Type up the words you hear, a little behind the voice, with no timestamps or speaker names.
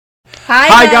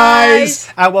Hi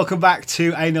guys, and welcome back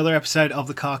to another episode of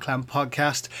the Car Clan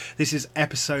podcast. This is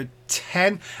episode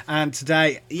 10, and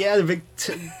today, the big,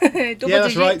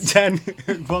 that's right, 10,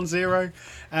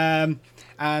 1-0.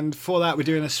 And for that, we're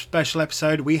doing a special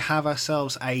episode. We have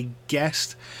ourselves a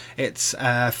guest. It's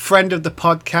a friend of the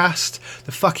podcast,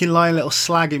 the fucking lying little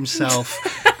slag himself,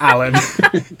 Alan.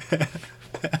 Hi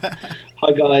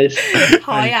guys.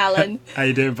 Hi Alan. How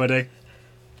you doing, buddy?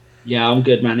 Yeah, I'm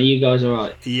good, man. Are you guys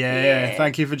alright? Yeah,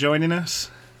 thank you for joining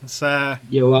us. It's,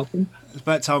 You're welcome. It's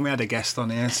about time we had a guest on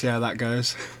here, see how that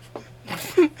goes.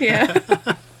 Yeah.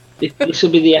 This will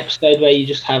be the episode where you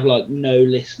just have like no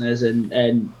listeners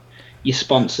and your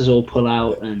sponsors all pull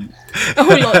out and.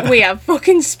 Oh look, we have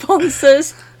fucking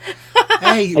sponsors.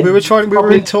 Hey, we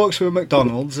were in talks with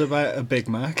McDonald's about a Big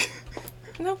Mac.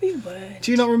 No, we weren't. Do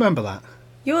you not remember that?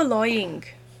 You're lying.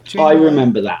 I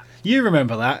remember that. You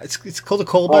remember that? It's called a I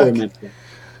callback. remember that.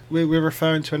 We're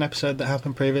referring to an episode that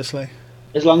happened previously.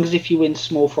 As long as if you win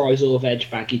small fries or veg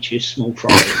bag, you choose small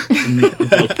fries.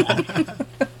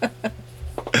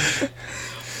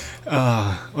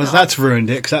 That's ruined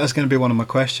it, because that was going to be one of my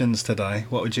questions today.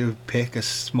 What would you pick, a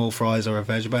small fries or a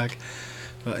veg bag?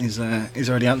 But he's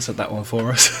already answered that one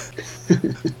for us.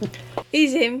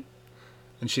 He's him.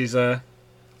 And she's And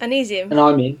he's him. And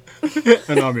I'm in.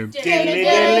 and I'm him.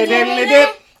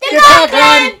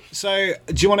 So,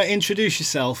 do you want to introduce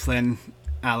yourself then,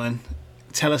 Alan?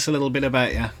 Tell us a little bit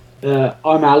about you.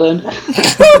 I'm Alan.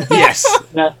 Yes.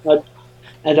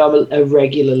 And I'm a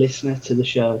regular listener to the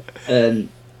show. And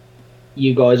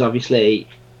you guys obviously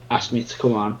asked me to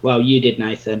come on. Well, you did,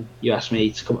 Nathan. You asked me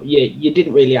to come on. You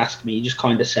didn't really ask me. You just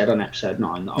kind of said on episode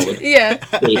 9 that I would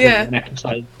be in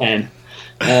episode 10.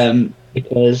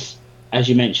 Because, as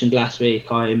you mentioned last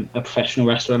week, I'm a professional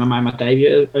wrestler and I made my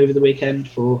debut over the weekend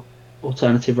for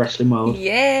Alternative Wrestling World.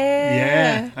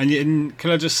 Yeah. And can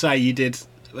I just say, you did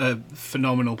a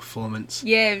phenomenal performance.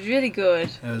 Yeah, it was really good.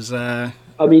 It was. I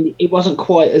mean, it wasn't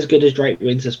quite as good as Drake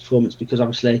Winter's performance because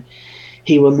obviously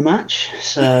he won the match.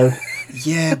 So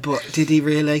yeah, but did he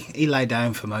really? He lay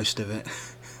down for most of it.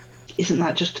 Isn't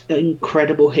that just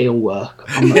incredible heel work?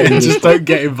 Just don't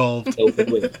get involved.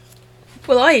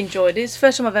 Well, I enjoyed it. It's the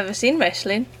first time I've ever seen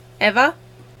wrestling. Ever.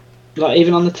 Like,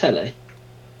 even on the telly?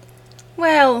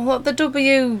 Well, what the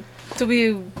W That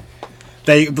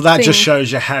thing. just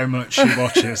shows you how much she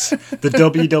watches. The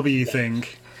WW thing.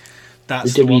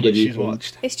 That's the one that she's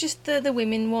watched. It's just the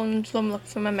women ones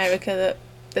from America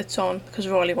that's on, because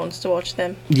Riley wants to watch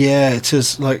them. Yeah, it's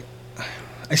just like...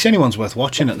 It's the only one's worth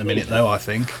watching at the minute, though, I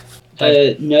think.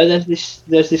 No, there's this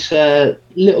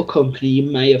little company,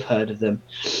 you may have heard of them,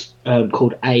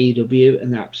 called AEW,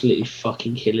 and they're absolutely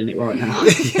fucking killing it right now.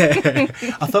 Yeah,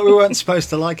 I thought we weren't supposed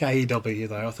to like AEW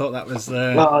though. I thought that was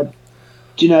the. Well,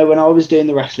 do you know, when I was doing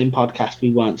the wrestling podcast, we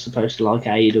weren't supposed to like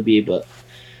AEW, but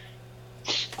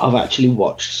I've actually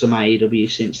watched some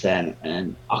AEW since then,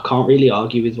 and I can't really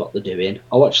argue with what they're doing.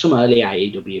 I watched some early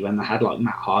AEW when they had like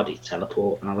Matt Hardy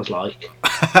teleport, and I was like,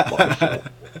 what the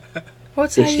fuck?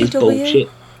 What's This AEW? is bullshit.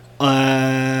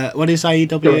 What is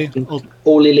AEW?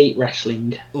 All Elite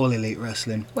Wrestling. All Elite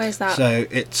Wrestling. Where's that? So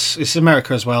it's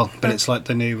America as well, but it's like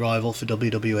the new rival for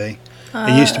WWE.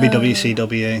 It used to be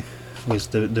WCW, was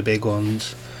the big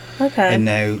ones. Okay. And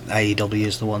now AEW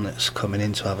is the one that's coming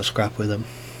in to have a scrap with them.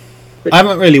 I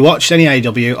haven't really watched any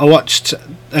AEW. I watched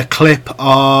a clip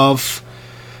of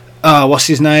what's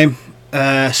his name?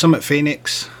 Summit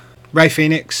Phoenix. Ray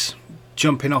Phoenix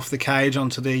jumping off the cage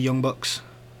onto the Young Bucks.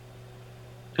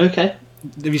 Okay.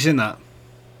 Have you seen that?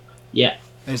 Yeah.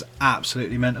 It's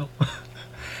absolutely mental. I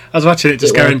was watching it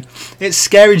just going, it's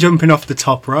scary jumping off the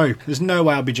top rope. There's no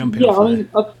way I'll be jumping off there.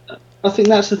 I think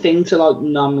that's the thing to like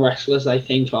non-wrestlers. They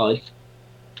think like,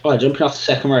 oh, jumping off the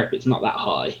second rope, it's not that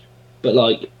high. But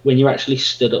like when you're actually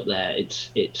stood up there, it's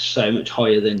so much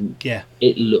higher than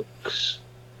it looks.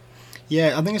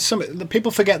 Yeah, I think it's something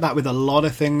people forget that with a lot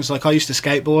of things. Like I used to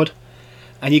skateboard,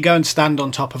 and you go and stand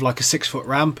on top of like a 6-foot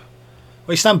ramp.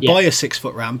 Well, you stand by a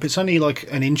 6-foot ramp, it's only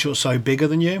like an inch or so bigger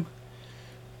than you.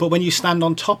 But when you stand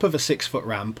on top of a 6-foot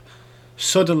ramp,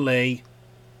 suddenly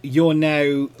you're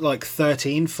now like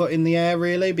 13 foot in the air,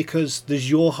 really, because there's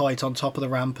your height on top of the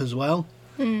ramp as well.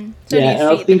 Mm. Yeah, and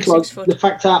I think like the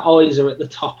fact our eyes are at the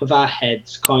top of our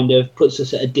heads kind of puts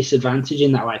us at a disadvantage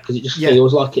in that way, because it just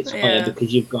feels like it's higher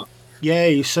because you've got. Yeah,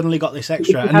 you suddenly got this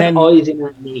extra. If you had eyes in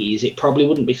our knees, it probably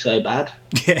wouldn't be so bad.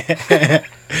 Yeah,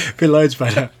 be loads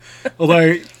better.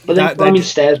 Although, but then climbing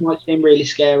stairs might seem really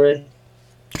scary.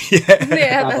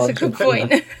 Yeah, that's a good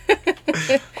point.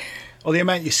 Well, the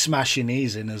amount you smash your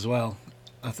knees in as well.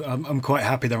 I'm quite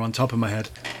happy they're on top of my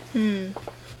head.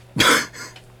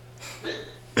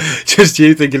 Just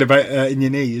you thinking about in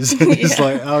your knees. It's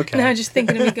like, okay. No, just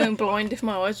thinking of me going blind if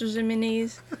my eyes was in my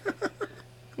knees.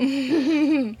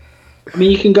 I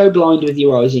mean, you can go blind with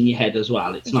your eyes in your head as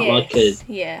well. It's not like a...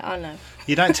 Yeah, I know.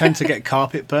 You don't tend to get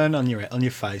carpet burn on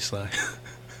your face, though.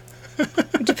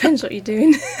 It depends what you're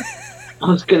doing.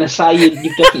 I was going to say,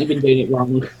 you've definitely been doing it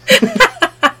wrong.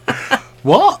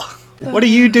 What? What are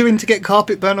you doing to get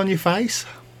carpet burn on your face?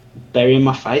 Burying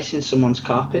my face in someone's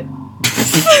carpet.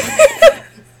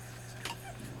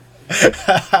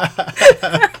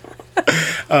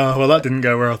 Oh, well, that didn't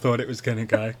go where I thought it was going to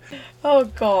go. Oh,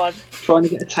 God. Trying to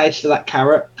get a taste of that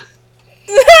carrot.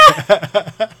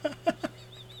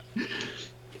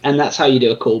 And that's how you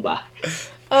do a callback.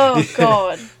 Oh,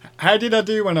 God. How did I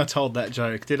do when I told that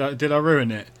joke? Did I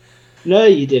ruin it? No,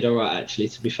 you did alright, actually,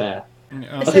 to be fair.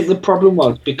 Oh. I think the problem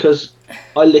was because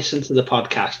I listened to the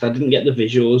podcast, I didn't get the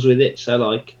visuals with it, so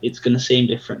like it's going to seem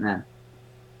different then.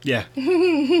 Yeah.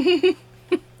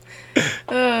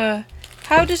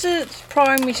 How does a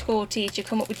primary school teacher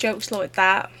come up with jokes like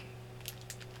that?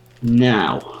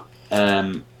 Now,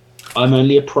 I'm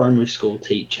only a primary school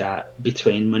teacher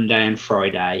between Monday and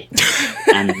Friday,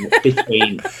 and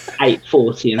between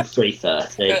 8:40 and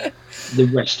 3:30. The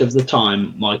rest of the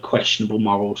time, my questionable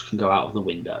morals can go out of the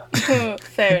window.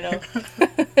 Fair enough.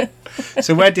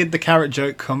 So where did the carrot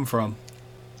joke come from?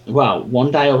 Well,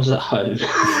 one day I was at home.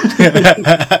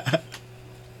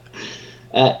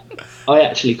 I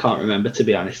actually can't remember, to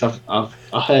be honest. I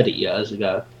heard it years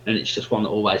ago, and it's just one that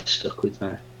always stuck with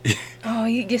me. Oh,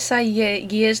 you say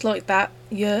years like that?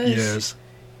 Years.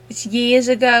 It's years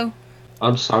ago.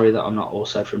 I'm sorry that I'm not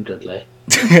also from Dudley.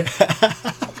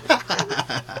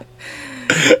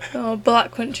 Oh,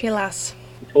 Black Country lass.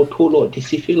 Oh, poor Lord,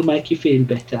 this if it'll make you feel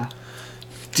better.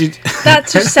 That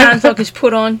just sounds like it's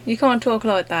put on. You can't talk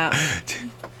like that.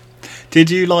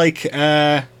 Did you like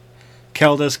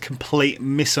Kelda's complete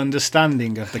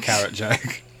misunderstanding of the carrot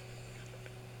joke?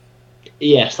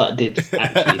 Yes, that did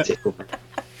actually tickle me.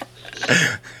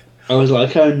 I was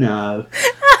like, oh no,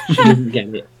 she didn't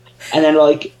get it. And then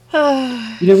like,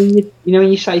 when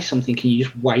you say something and you're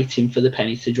just waiting for the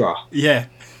penny to drop. Yeah.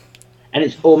 And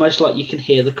it's almost like you can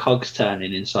hear the cogs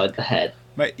turning inside the head.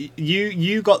 Mate,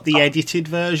 you got the edited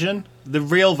version. The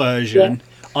real version,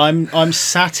 yeah. I'm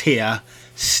sat here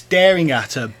staring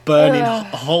at her, burning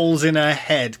holes in her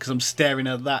head because I'm staring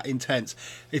at her that intense.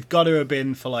 It's got to have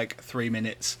been for like 3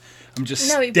 minutes. I'm just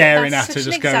staring at her,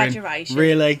 just going,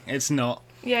 really? It's not.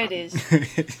 Yeah, it is.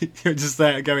 You're just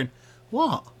there going,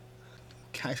 what?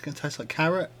 It's going to taste like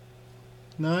carrot?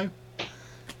 No?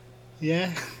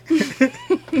 Yeah?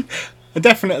 I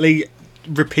definitely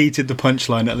repeated the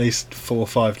punchline at least 4 or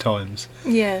 5 times.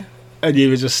 Yeah. And you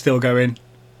were just still going,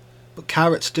 but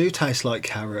carrots do taste like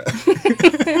carrot.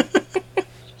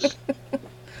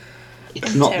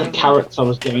 It's not terrible. The carrots I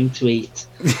was going to eat.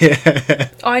 Yeah.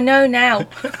 I know now.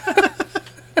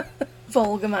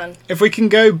 Vulgar man. If we can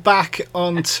go back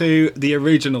onto the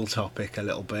original topic a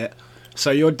little bit.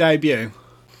 So your debut.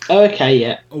 Okay,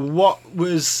 yeah. What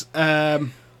was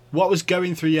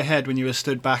going through your head when you were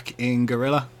stood back in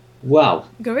Gorilla? Well,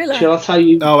 Gorilla. Shall I tell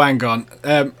you? Oh, hang on.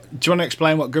 Do you want to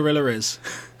explain what Gorilla is?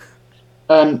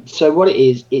 So what it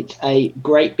is, it's a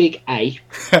great big ape.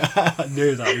 I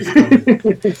knew that was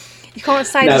coming. You can't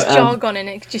say this jargon in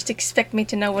it. Just expect me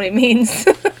to know what it means.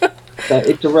 So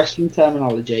it's a wrestling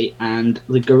terminology, and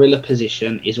the gorilla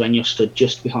position is when you're stood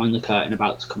just behind the curtain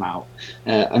about to come out.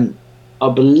 And I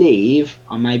believe,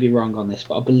 I may be wrong on this,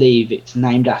 but I believe it's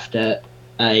named after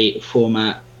a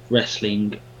former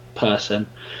wrestling person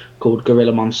called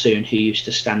Gorilla Monsoon, who used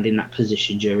to stand in that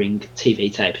position during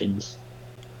TV tapings.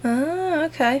 Ah,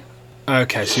 okay.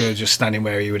 Okay, so you're just standing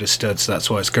where you would have stood, so that's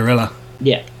why it's Gorilla.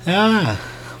 Yeah. Ah.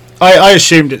 I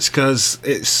assumed it's because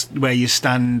it's where you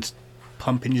stand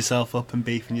pumping yourself up and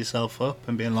beefing yourself up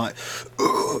and being like,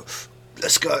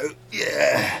 let's go,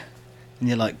 yeah. And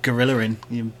you're like gorilla-ing,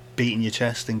 you're beating your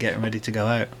chest and getting ready to go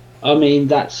out. I mean,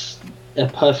 that's a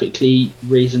perfectly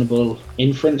reasonable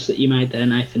inference that you made there,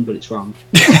 Nathan, but it's wrong.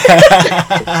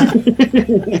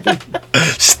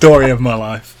 Story of my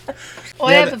life.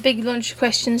 I have a big bunch of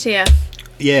questions here.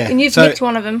 Yeah. And you've picked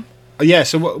one of them. Yeah,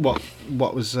 so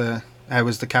what was, how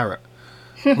was the carrot?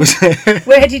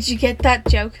 Where did you get that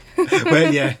joke?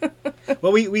 Well, yeah.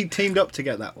 Well, we teamed up to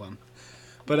get that one.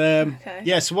 But, okay.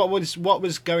 Yeah, so what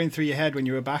was going through your head when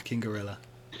you were back in Gorilla?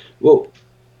 Well,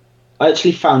 I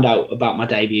actually found out about my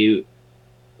debut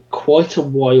quite a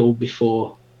while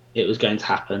before it was going to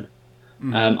happen.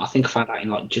 I think I found out in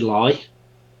like July.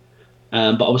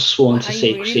 But I was sworn to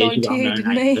secrecy, really as you well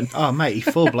know, Nathan. Oh, mate, he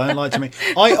full blown lied to me.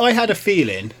 I had a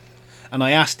feeling, And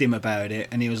I asked him about it,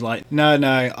 and he was like, no,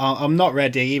 I'm not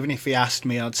ready. Even if he asked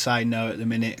me, I'd say no at the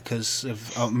minute because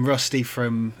I'm rusty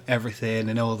from everything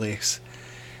and all this.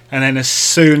 And then as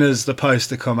soon as the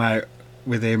poster come out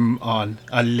with him on,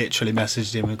 I literally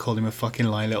messaged him and called him a fucking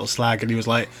lying little slag, and he was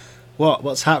like,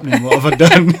 what's happening? What have I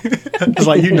done? I was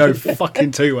like, you know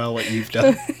fucking too well what you've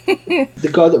done. The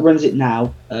guy that runs it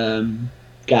now,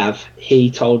 Gav,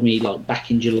 he told me like back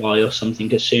in July or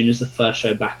something, as soon as the first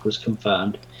show back was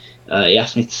confirmed, he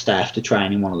asked me to stay after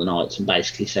training one of the nights and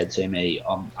basically said to me,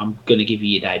 I'm going to give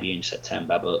you your debut in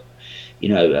September, but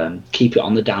keep it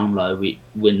on the down low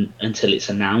until it's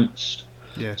announced.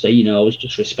 Yeah. So I was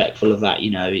just respectful of that.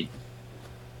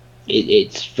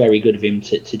 It's very good of him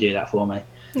to do that for me.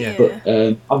 Yeah.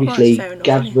 But obviously, Well, enough,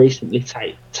 Gav's recently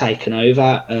taken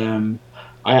over.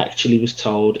 I actually was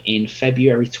told in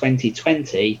February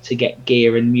 2020 to get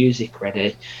gear and music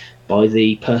ready by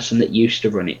the person that used to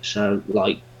run it. So,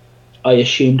 I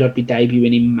assumed I'd be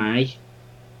debuting in May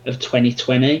of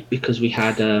 2020 because we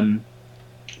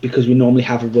normally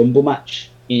have a Rumble match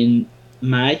in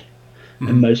May,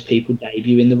 and most people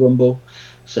debut in the Rumble.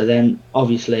 So then,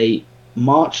 obviously,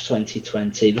 March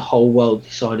 2020, the whole world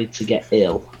decided to get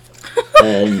ill.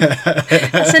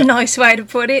 That's a nice way to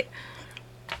put it.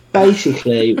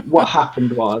 Basically, what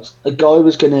happened was a guy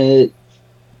was going to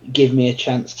give me a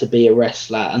chance to be a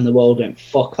wrestler, and the world went,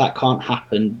 fuck, that can't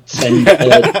happen. Send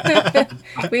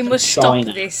We must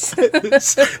China. stop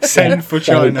this. Send for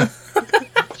China.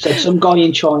 So some guy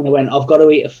in China went, I've got to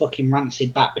eat a fucking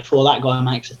rancid bat before that guy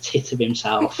makes a tit of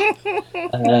himself.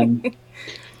 And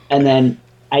then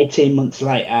 18 months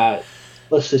later,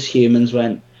 us as humans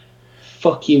went,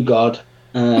 fuck you, God.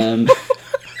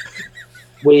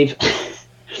 We've...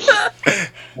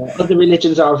 other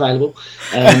religions are available.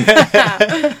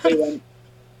 We went,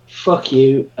 fuck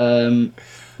you.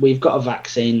 We've got a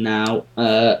vaccine now,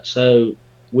 so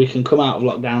we can come out of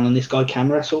lockdown and this guy can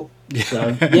wrestle.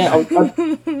 So yeah,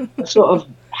 I sort of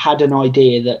had an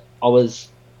idea that I was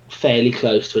fairly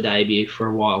close to a debut for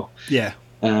a while. Yeah.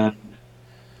 And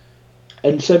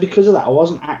so because of that, I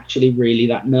wasn't actually really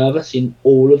that nervous in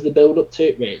all of the build up to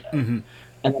it, really. Mm-hmm.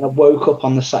 And then I woke up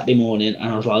on the Saturday morning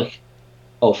and I was like,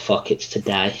 oh fuck, it's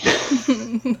today.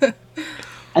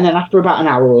 And then after about an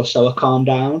hour or so, I calmed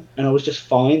down and I was just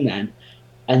fine then.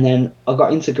 And then I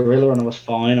got into Gorilla and I was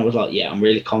fine. I was like, yeah, I'm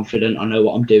really confident. I know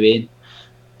what I'm doing.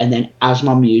 And then as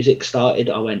my music started,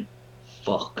 I went,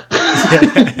 fuck.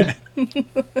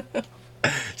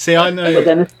 See, I know. But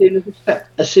then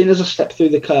as soon as I stepped through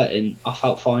the curtain, I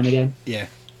felt fine again. Yeah.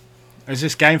 There's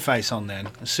this game face on then.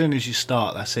 As soon as you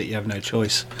start, that's it. You have no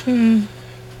choice. Mm.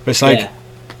 But it's like, Yeah.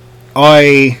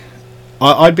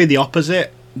 I'd be the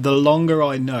opposite. The longer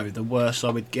I know, the worse I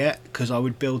would get because I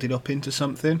would build it up into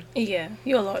something. Yeah,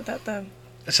 you're like that though.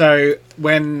 So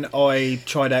when I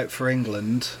tried out for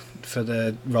England for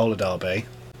the roller derby,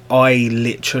 I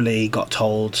literally got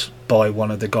told by one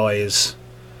of the guys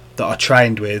that I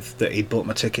trained with that he'd bought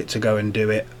my ticket to go and do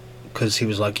it because he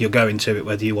was like, you're going to it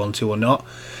whether you want to or not.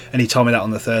 And he told me that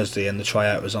on the Thursday and the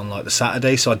tryout was on like the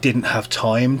Saturday, so I didn't have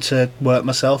time to work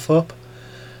myself up.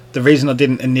 The reason I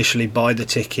didn't initially buy the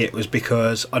ticket was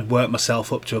because I'd worked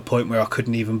myself up to a point where I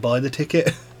couldn't even buy the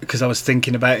ticket because I was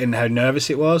thinking about it and how nervous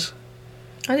it was.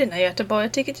 I didn't know you had to buy a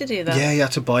ticket to do that. Yeah, you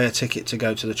had to buy a ticket to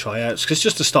go to the tryouts because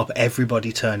just to stop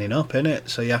everybody turning up, innit?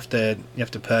 So you have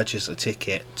to purchase a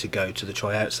ticket to go to the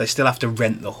tryouts. They still have to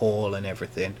rent the hall and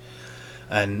everything.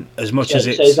 And as much as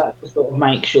it's... So is that to sort of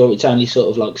make sure it's only sort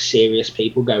of like serious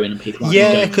people going and people aren't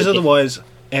Yeah, going because to otherwise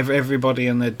everybody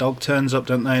and their dog turns up,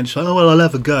 don't they? And just like, oh, well, I'll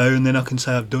have a go and then I can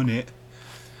say I've done it.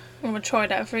 I'm going to try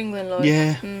that for England, like.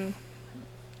 Yeah. Mm.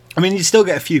 I mean, you still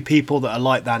get a few people that are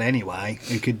like that anyway,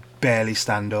 who could barely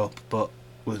stand up, but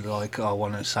was like, oh, I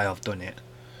want to say I've done it.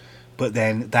 But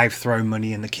then they've thrown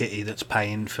money in the kitty that's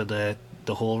paying for the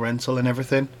hall rental and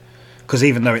everything. Because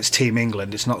even though it's Team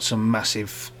England, it's not some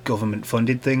massive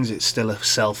government-funded things. It's still a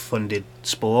self-funded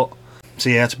sport. So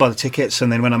yeah, I had to buy the tickets,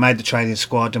 and then when I made the training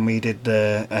squad and we did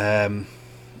the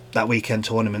that weekend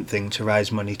tournament thing to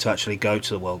raise money to actually go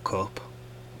to the World Cup,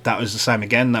 that was the same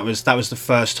again. That was the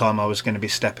first time I was going to be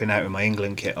stepping out with my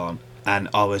England kit on, and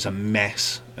I was a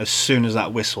mess. As soon as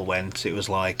that whistle went, it was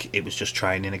like it was just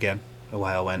training again.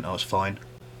 Away I went, I was fine.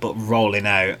 But rolling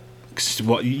out, 'cause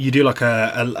what you do like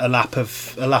a lap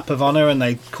of honour, and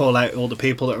they call out all the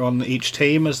people that are on each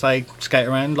team as they skate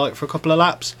around like for a couple of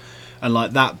laps, and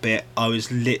like that bit, I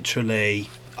was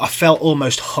literally. I felt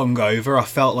almost hungover. I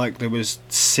felt like there was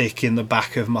sick in the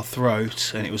back of my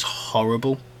throat, and it was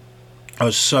horrible. I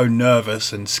was so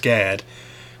nervous and scared,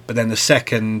 but then the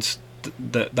second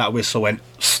that whistle went,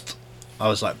 I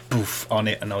was like, boof, on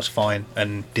it, and I was fine,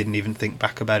 and didn't even think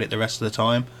back about it the rest of the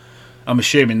time. I'm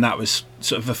assuming that was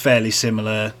sort of a fairly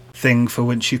similar thing for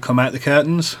once you come out the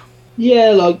curtains. Yeah,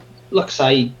 like I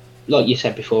say, like you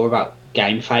said before about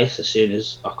game face. As soon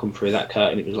as I come through that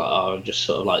curtain, it was like, oh, I'm just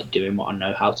sort of like doing what I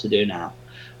know how to do now.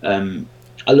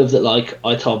 I love that. Like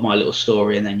I told my little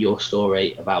story, and then your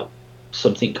story about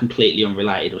something completely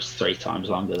unrelated was 3 times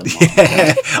longer than mine.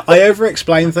 Yeah, I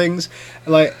over-explain things.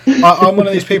 Like I'm one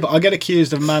of these people. I get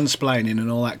accused of mansplaining and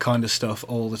all that kind of stuff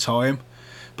all the time.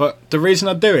 But the reason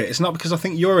I do it is not because I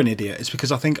think you're an idiot. It's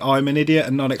because I think I'm an idiot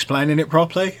and not explaining it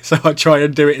properly. So I try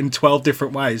and do it in 12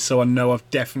 different ways, so I know I've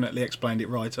definitely explained it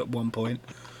right at one point.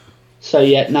 So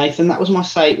yeah, Nathan, that was my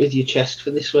say it with your chest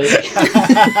for this week.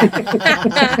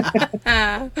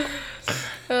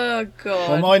 Oh god.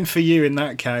 Um, Well, mine for you in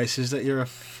that case is that you're a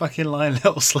fucking lying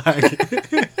little slag.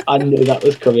 I knew that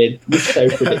was coming. You're so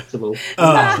predictable.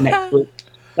 Oh. That's next week.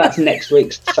 That's next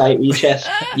week's say it with your chest.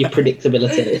 Your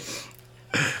predictability.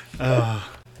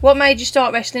 What made you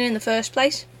start wrestling in the first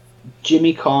place?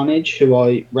 Jimmy Carnage, who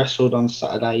I wrestled on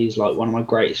Saturday, is like one of my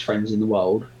greatest friends in the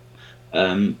world.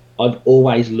 I've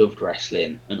always loved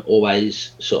wrestling and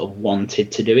always sort of wanted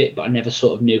to do it, but I never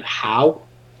sort of knew how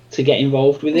to get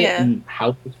involved with it and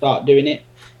how to start doing it,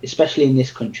 especially in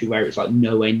this country where it's like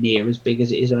nowhere near as big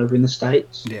as it is over in the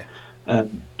States. Yeah.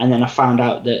 And then I found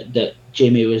out that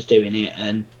Jimmy was doing it,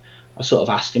 and I sort of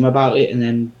asked him about it, and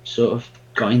then sort of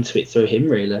got into it through him,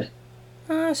 really.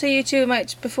 Oh, so you two were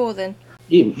mates before then?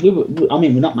 Yeah,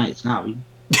 we're not mates now.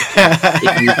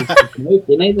 The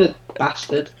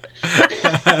bastard.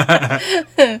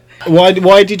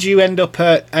 Why did you end up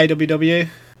at AWW?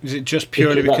 Is it just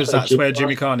purely because that's where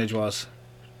Jimmy Carnage was?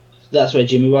 That's where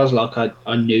Jimmy was. Like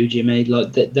I knew Jimmy.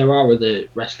 Like there are other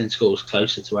wrestling schools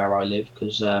closer to where I live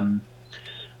because I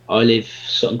live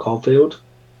Sutton Coldfield.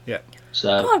 Yeah.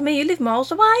 So. God, me, you live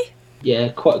miles away. Yeah,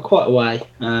 quite a way.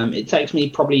 It takes me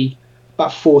probably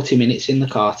about 40 minutes in the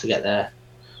car to get there.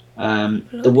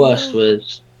 The worst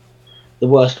was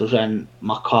when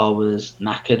my car was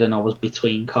knackered and I was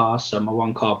between cars, so my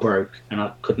one car broke and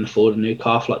I couldn't afford a new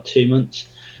car for like 2 months,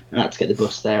 and I had to get the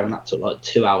bus there, and that took like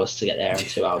 2 hours to get there and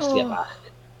 2 hours to get back.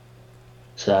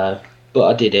 So, but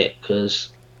I did it because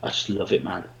I just love it,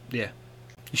 man. Yeah.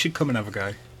 You should come and have a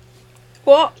go.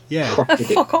 What? Yeah.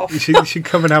 Fuck off. You should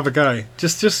come and have a go.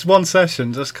 Just one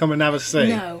session. Just come and have a see.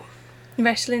 No.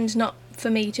 Wrestling's not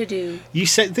for me to do. You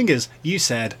said, thing is, you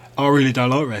said, I really don't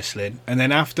like wrestling, and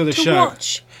then after the show,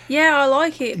 watch. Yeah, I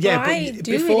like it. yeah, but I ain't but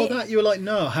doing before it. that, you were like,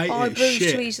 no, I hate I it. bruise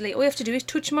Shit. too easily. All you have to do is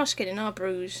touch my skin and I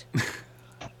bruise.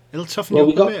 It'll toughen Well,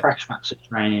 you we up a got bit. crash mats at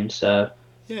training, so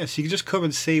Yeah, so you can just come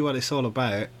and see what it's all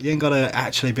about. You ain't got to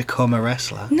actually become a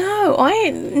wrestler. No, I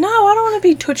ain't. No, I don't want to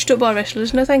be touched up by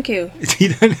wrestlers. No, thank you.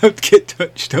 You don't have to get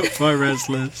touched up by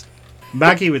wrestlers.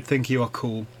 Maggie would think you are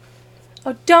cool.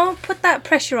 Oh, don't put that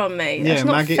pressure on me. That's Yeah,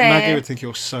 not Maggie fair. would think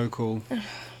you're so cool.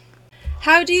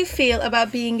 How do you feel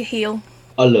about being a heel?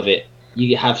 I love it.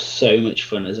 You have so much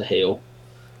fun as a heel.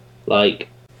 Like,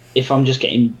 if I'm just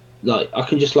getting, like, I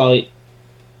can just, like,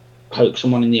 poke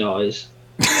someone in the eyes,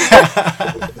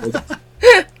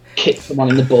 kick someone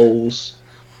in the balls,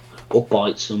 or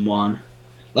bite someone.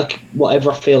 Like,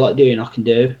 whatever I feel like doing, I can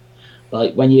do.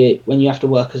 Like, when you have to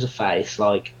work as a face,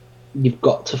 like, you've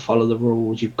got to follow the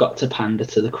rules, you've got to pander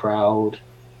to the crowd.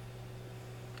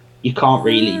 You can't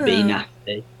really be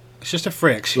nasty. It's just a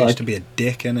free excuse Like- to be a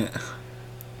dick, isn't it?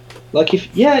 Like,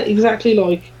 yeah, exactly,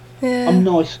 like, Yeah. I'm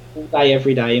nice all day,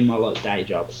 every day in my like day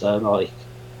job. So like,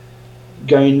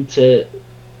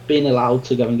 being allowed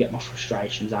to go and get my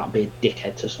frustrations out and be a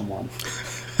dickhead to someone.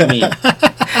 I mean,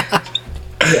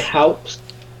 it helps.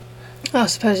 I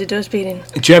suppose it does, being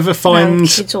Do you ever find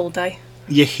kids all day.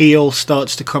 your heel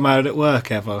starts to come out at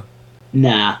work ever?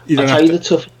 Nah, You don't I'll tell have you the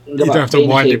toughest thing You about don't have to being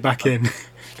a wind heel. it back in.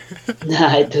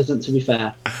 Nah, it doesn't. To be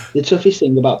fair, the toughest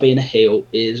thing about being a heel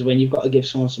is when you've got to give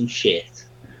someone some shit,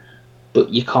 but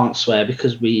you can't swear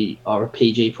because we are a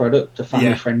PG product, a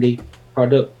family-friendly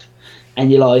product,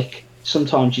 and you're like,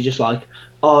 sometimes you're just like,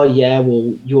 oh yeah,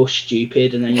 well you're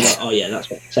stupid, and then you're like, oh yeah, that's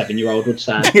what a 7-year-old would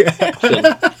say.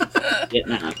 Yeah,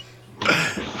 nah.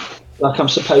 Like I'm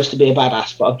supposed to be a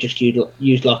badass, but I've just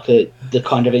used like the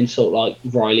kind of insult like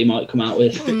Riley might come out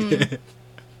with.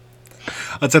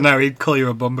 I don't know, he'd call you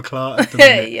a bumperclot. at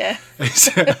the Yeah.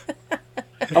 minute.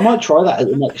 I might try that at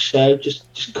the next show. Just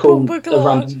call a Bumperclot.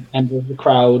 random member of the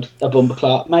crowd a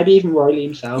bumperclot. Maybe even Riley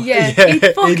himself. Yeah, Yeah, he'd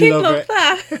he'd fucking love love it.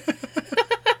 that.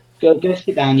 Go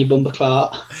sit down, you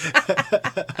bumperclot.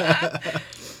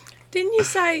 Didn't you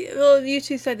say, well, you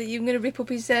two said that you were going to rip up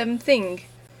his thing?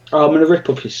 Oh, I'm going to rip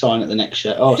up his sign at the next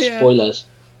show. Oh, Yeah. spoilers.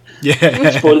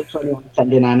 Yeah. Spoiler for anyone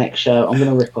attending our next show. I'm going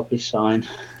to rip up his sign.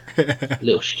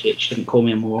 Little shit, shouldn't call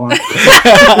me a moron.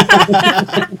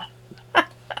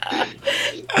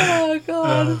 Oh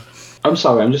god. I'm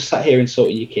sorry, I'm just sat here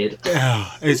insulting you, kid.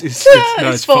 Oh,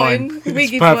 it's fine. fine. We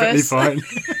It's get perfectly worse. fine.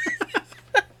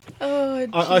 Oh,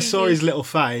 I saw his Jesus. little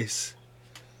face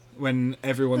when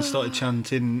everyone started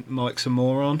chanting Mike's a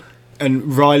moron.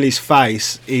 And Riley's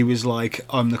face, he was like,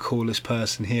 I'm the coolest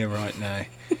person here right now.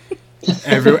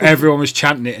 Everyone was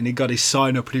chanting it, and he got his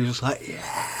sign up, and he was like, yeah.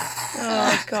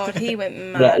 Oh god, he went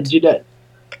Yeah, mad. do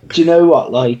you know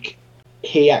what? Like,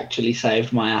 he actually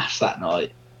saved my ass that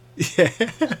night. Yeah.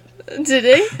 Did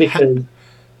he? Because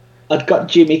I'd got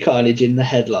Jimmy Carnage in the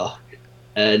headlock,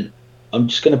 and I'm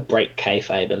just going to break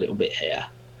kayfabe a little bit here.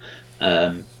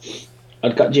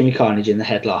 I'd got Jimmy Carnage in the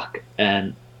headlock,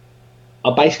 and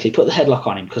I basically put the headlock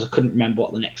on him because I couldn't remember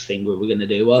what the next thing we were going to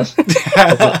do was.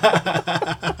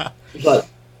 I was like,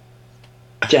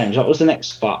 James, what was the next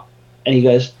spot? And he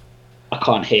goes, I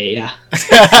can't hear you.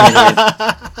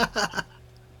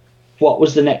 What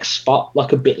was the next spot?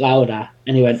 Like a bit louder.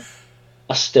 And he went,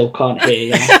 I still can't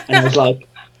hear you. And I was like,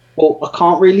 well, I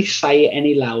can't really say it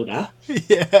any louder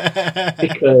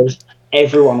because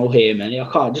everyone will hear me.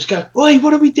 I can't just go, oi,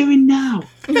 what are we doing now?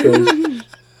 Because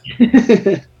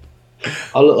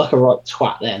I look like a right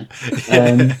twat then.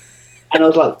 And I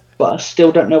was like, but I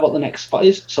still don't know what the next spot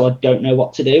is, so I don't know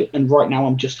what to do. And right now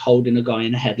I'm just holding a guy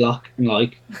in a headlock and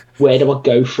like, where do I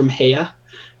go from here?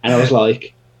 And I was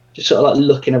like, just sort of like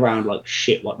looking around like,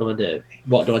 shit, what do I do?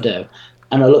 What do I do?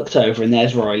 And I looked over and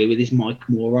there's Riley with his Mike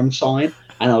Moreau sign.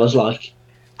 And I was like,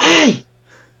 hey!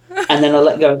 And then I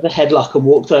let go of the headlock and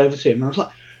walked over to him. And I was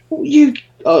like,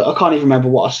 I can't even remember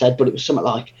what I said, but it was something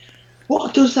like,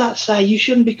 what does that say? You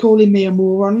shouldn't be calling me a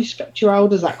moron. Respect your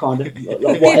elders, that kind of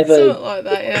like whatever. Something like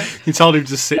that, yeah. He told him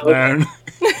to sit down.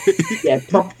 Yeah,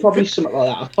 probably something like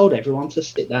that. I told everyone to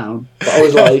sit down, but I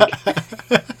was like,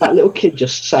 that little kid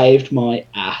just saved my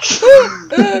ass.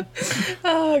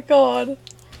 Oh god.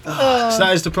 So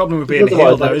that is the problem with being a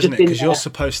heel, though, isn't it? Because you're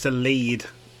supposed to lead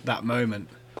that moment.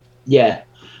 Yeah,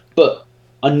 but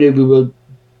I knew we were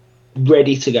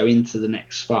ready to go into the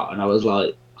next spot, and I was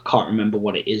like, I can't remember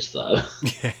what it is though.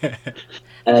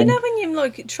 You know when you're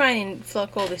like training for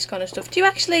like all this kind of stuff, do you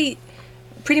actually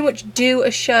pretty much do a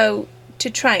show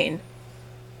to train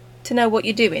to know what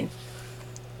you're doing?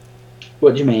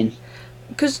 What do you mean?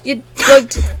 Because you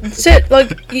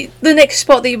the next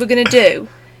spot that you were going to do,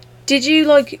 did you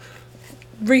like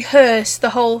rehearse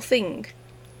the whole thing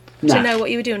to know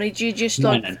what you were doing, or did you just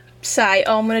like say,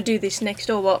 "Oh, I'm going to do this next,"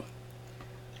 or what?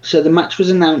 So the match was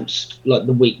announced like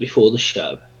the week before the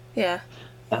show. Yeah.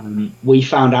 We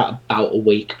found out about a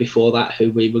week before that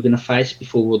who we were going to face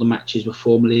before all the matches were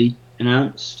formally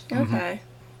announced. Okay.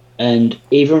 And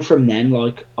even from then,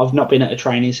 like, I've not been at a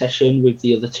training session with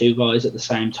the other two guys at the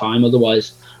same time.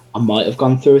 Otherwise, I might have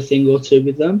gone through a thing or two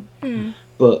with them.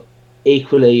 But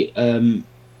equally,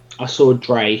 I saw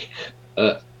Drake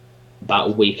about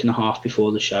a week and a half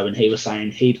before the show, and he was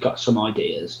saying he'd got some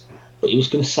ideas, but he was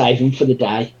going to save them for the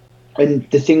day. And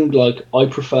the thing, like, I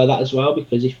prefer that as well,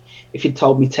 because if you'd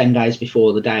told me 10 days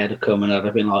before the day had come and I'd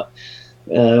have been like,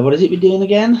 what is it we're doing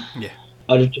again? Yeah.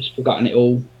 I'd have just forgotten it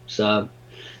all. So,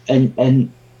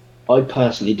 and I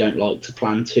personally don't like to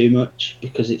plan too much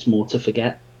because it's more to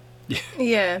forget.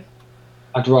 Yeah.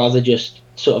 I'd rather just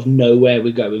sort of know where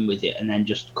we're going with it and then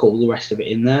just call the rest of it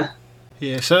in there.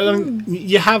 Yeah, so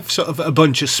you have sort of a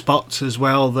bunch of spots as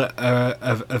well that are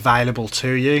available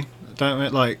to you, don't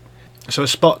it? Like, so a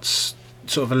spot's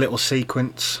sort of a little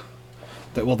sequence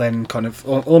that will then kind of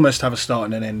almost have a start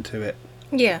and an end to it.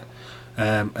 Yeah.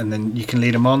 And then you can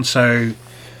lead them on. So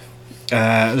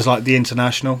there's like the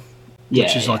international,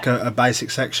 which is like a basic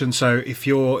section. So if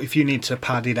you need to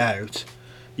pad it out,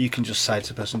 you can just say to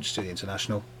the person, just do the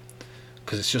international,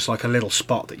 because it's just like a little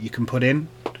spot that you can put in.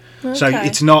 Okay. So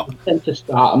it's not. I tend to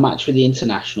start a match with the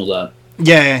international though.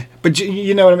 Yeah, but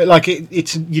you know what I mean. Like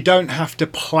it's you don't have to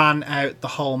plan out the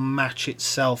whole match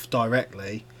itself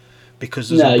directly, because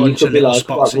there's a bunch of little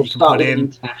spots that you can put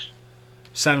in.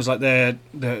 Sounds like the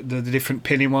different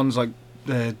pinning ones, like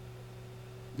the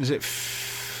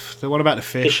one about the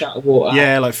fish? Fish out of water.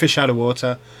 Yeah, like fish out of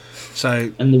water.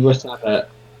 So and the Rutabet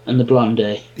and the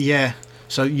Blondie. Yeah,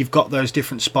 so you've got those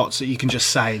different spots that you can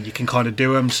just say and you can kind of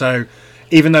do them. So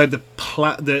even though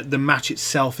the match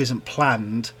itself isn't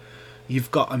planned,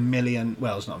 you've got a million.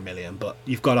 Well, it's not a million, but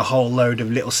you've got a whole load of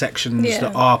little sections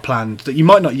that are planned that you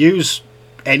might not use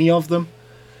any of them.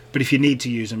 But if you need to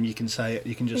use them, you can say it.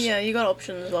 You can just you got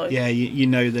options like you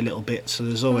know the little bits, so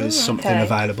there's always something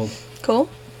available. Cool.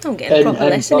 I'm getting a proper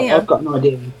lesson here. I've got an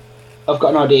idea. I've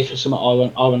got an idea for something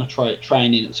I want to try at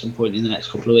training at some point in the next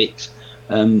couple of weeks.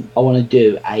 I want to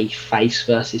do a face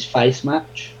versus face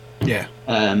match. Yeah.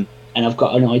 And I've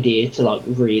got an idea to like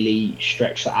really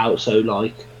stretch that out. So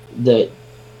like the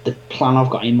plan I've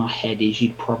got in my head is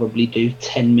you'd probably do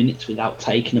 10 minutes without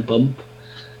taking a bump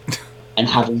and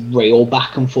have a real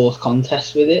back and forth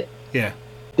contest with it. Yeah.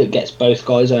 That gets both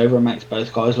guys over and makes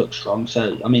both guys look strong.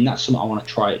 So I mean that's something I want to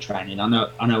try at training. I know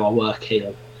I work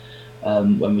here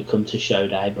when we come to show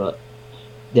day, but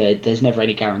there's never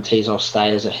any guarantees I'll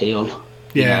stay as a heel.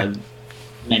 Yeah. You know,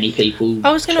 many people.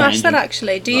 I was going to ask that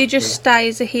actually. Do you just stay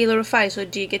as a heel or a face, or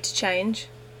do you get to change?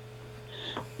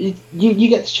 You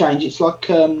get to change. It's like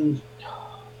I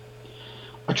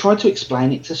tried to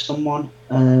explain it to someone.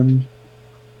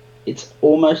 It's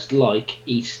almost like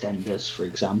EastEnders, for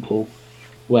example,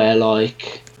 where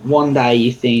like one day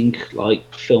you think like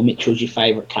Phil Mitchell's your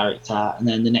favourite character, and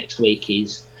then the next week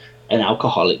he's an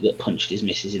alcoholic that punched his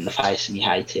missus in the face and you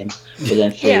hate him. But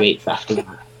then 3 weeks after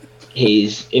that,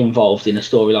 he's involved in a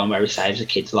storyline where he saves a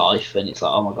kid's life, and it's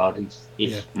like, oh my god,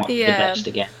 he's the best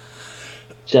again.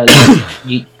 So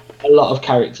a lot of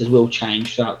characters will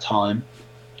change throughout time.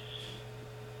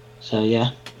 So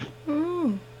yeah.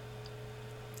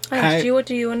 What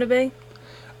do you want to be?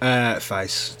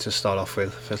 Face to start off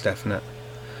with, for definite.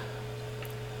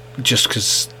 Just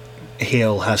because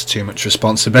heel has too much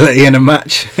responsibility in a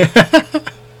match.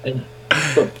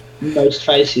 But most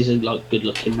faces are like good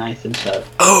looking, Nathan. So.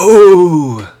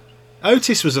 Oh,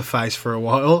 Otis was a face for a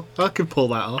while. I could pull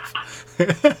that off. I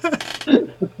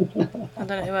don't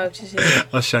know who Otis is.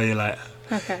 I'll show you later.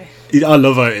 Okay. I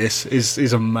love Otis.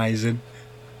 He's amazing.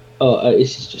 Oh,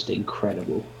 Otis is just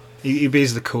incredible. He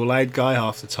be's the Kool-Aid guy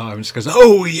half the time and just goes,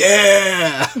 oh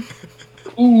yeah!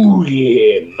 Ooh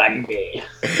yeah, Monday.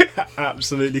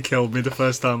 Absolutely killed me the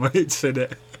first time I'd seen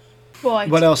it. Right.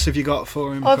 What else have you got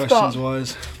for him,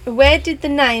 questions-wise? Where did the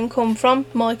name come from,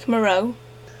 Mike Moreau?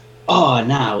 Oh,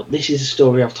 now, this is a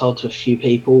story I've told to a few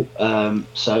people,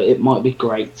 so it might be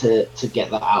great to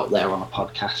get that out there on a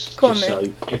podcast. So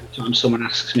every time someone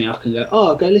asks me, I can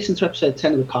go listen to episode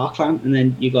 10 of The Car Clan, and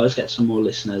then you guys get some more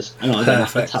listeners, and I don't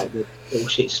have to tell the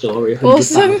bullshit story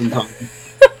 100,000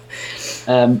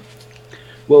 times.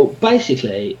 Well,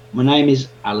 basically, my name is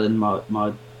Alan,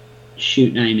 my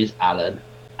shoot name is Alan,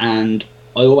 and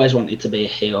I always wanted to be a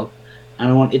heel, and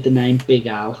I wanted the name Big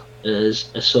Al as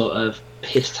a sort of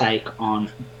piss take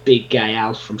on Big Gay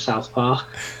Al from South Park.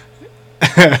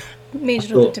 Means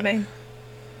nothing to me.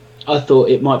 I thought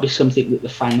it might be something that the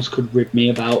fans could rib me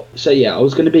about. So yeah, I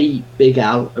was going to be Big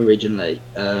Al originally.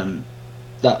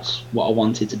 That's what I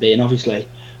wanted to be, and obviously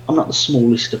I'm not the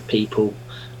smallest of people.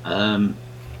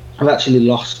 I've actually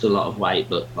lost a lot of weight,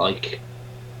 but like,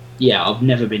 yeah, I've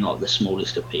never been like the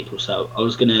smallest of people. So I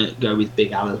was going to go with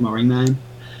Big Al as my ring name,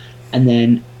 and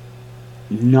then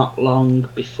not long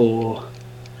before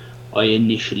I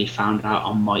initially found out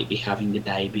I might be having a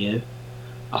debut,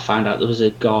 I found out there was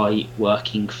a guy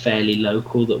working fairly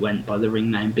local that went by the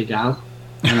ring name Big Al,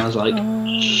 and I was like,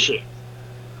 shit,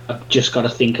 I've just got to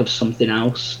think of something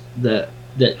else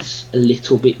that's a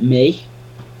little bit me.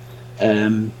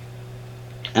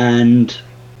 And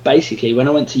basically, when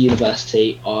I went to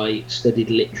university, I studied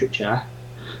literature.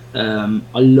 I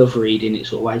love reading.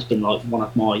 It's always been like one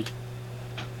of my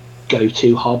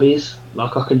go-to hobbies.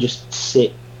 Like, I can just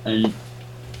sit and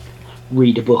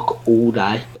read a book all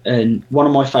day. And one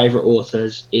of my favourite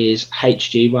authors is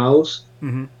H.G. Wells,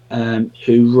 who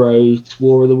wrote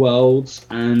War of the Worlds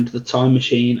and The Time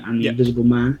Machine and The Invisible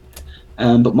Man.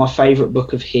 But my favourite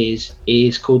book of his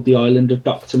is called The Island of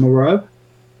Dr. Moreau.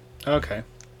 Okay.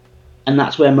 And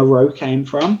that's where Moreau came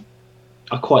from.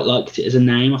 I quite liked it as a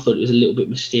name. I thought it was a little bit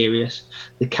mysterious.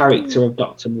 The character of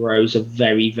Dr. Moreau is a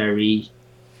very, very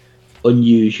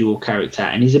unusual character,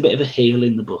 and he's a bit of a heel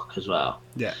in the book as well.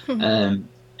 Yeah. And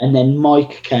then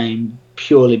Mike came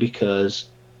purely because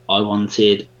I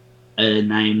wanted a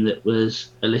name that was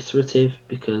alliterative,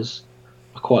 because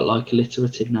I quite like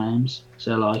alliterative names.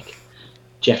 So like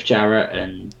Jeff Jarrett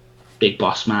and Big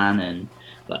Boss Man, and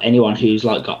like anyone who's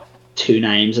like got two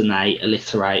names and they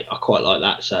alliterate, I quite like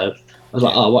that. So I was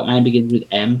like, what name begins with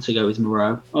M to go with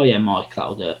Moreau? Oh yeah, Mike,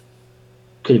 that'll do.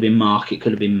 Could have been Mark, it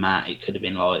could have been Matt, it could have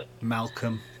been like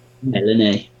Malcolm,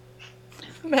 Melanie.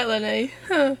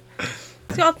 Huh.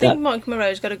 See, I think Mike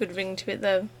Moreau's got a good ring to it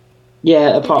though.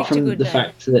 Yeah, apart from the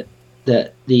fact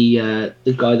that the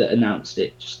guy that announced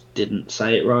it just didn't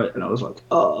say it right, and I was like,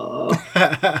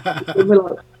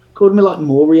 called me like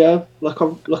Morio, like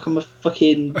I'm a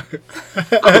fucking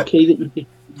cookie that you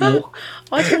milk.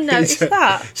 I didn't notice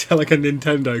that. Sound like a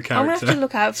Nintendo character. I'm gonna have to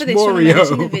look out for this when I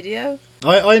mention the video.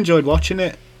 I enjoyed watching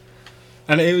it.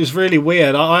 And it was really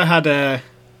weird. I had a...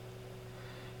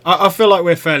 I feel like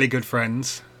we're fairly good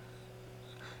friends.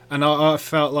 And I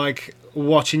felt like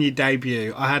watching you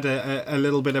debut, I had a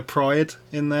little bit of pride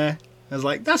in there. I was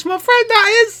like, that's my friend,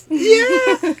 that is!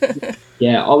 Yeah!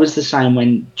 Yeah, I was the same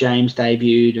when James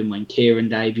debuted and when Kieran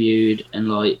debuted and,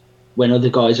 like, when other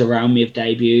guys around me have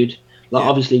debuted. Like,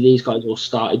 obviously, these guys all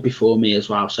started before me as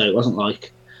well, so it wasn't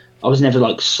like... I was never,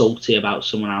 like, salty about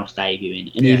someone else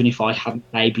debuting. And even if I hadn't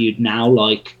debuted now,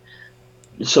 like,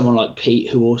 someone like Pete,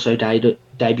 who also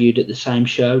debuted at the same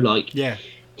show, like... Yeah.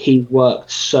 He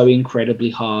worked so incredibly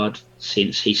hard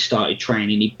since he started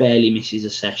training. He barely misses a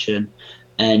session.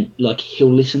 And, like,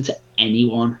 he'll listen to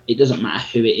anyone. It doesn't matter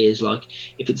who it is. Like,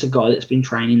 if it's a guy that's been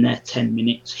training there 10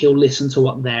 minutes, he'll listen to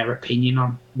what their opinion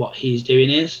on what he's doing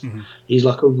is. Mm-hmm. He's,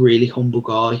 like, a really humble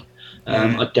guy.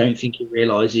 I don't think he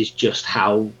realises just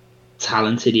how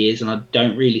talented he is, and I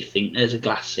don't really think there's a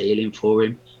glass ceiling for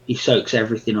him. He soaks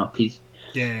everything up.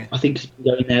 I think he's been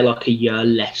going there, like, a year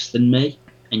less than me.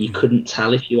 And you couldn't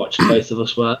tell if you watched both of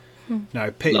us work.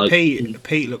 No,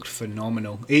 Pete looked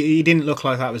phenomenal. He didn't look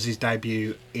like that was his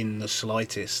debut in the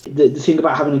slightest. The thing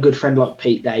about having a good friend like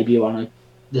Pete debut on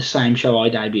the same show I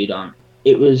debuted on,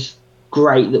 it was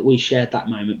great that we shared that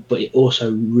moment, but it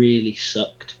also really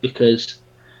sucked because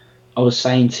I was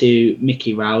saying to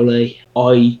Mickey Rowley,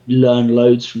 I learned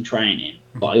loads from training,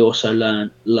 but I also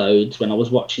learned loads when I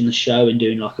was watching the show and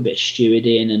doing like a bit of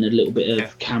stewarding and a little bit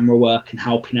of camera work and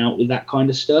helping out with that kind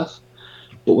of stuff.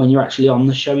 But when you're actually on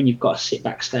the show and you've got to sit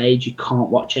backstage, you can't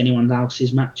watch anyone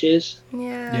else's matches.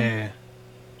 Yeah.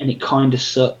 And it kind of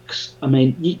sucks. I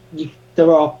mean,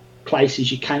 there are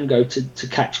places you can go to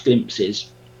catch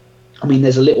glimpses. I mean,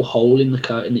 there's a little hole in the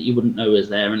curtain that you wouldn't know was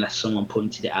there unless someone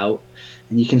pointed it out.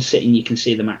 And you can sit and you can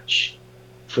see the match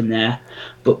from there.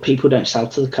 But people don't sell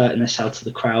to the curtain, they sell to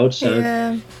the crowd. So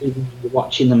even when you're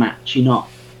watching the match, you're not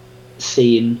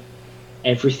seeing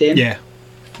everything. Yeah.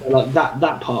 So, like,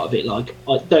 that part of it, like,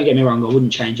 don't get me wrong, I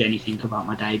wouldn't change anything about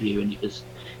my debut. And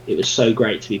it was so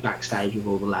great to be backstage with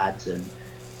all the lads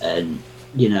and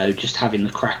you know, just having the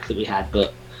crack that we had.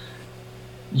 But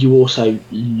you also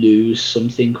lose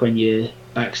something when you're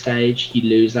backstage. You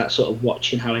lose that sort of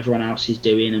watching how everyone else is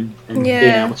doing and being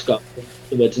able to go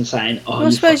afterwards and saying, I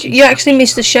suppose you actually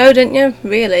missed the show, didn't you,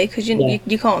 really, because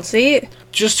you can't see it.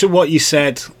 Just to what you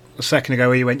said a second ago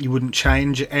where you went you wouldn't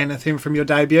change anything from your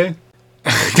debut.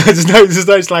 there's no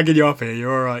slagging you off here,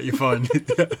 you're alright, you're fine.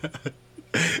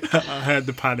 I heard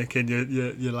the panic in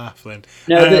your laughing.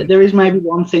 No, there is maybe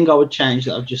one thing I would change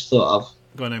that I've just thought of.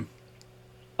 Go on in.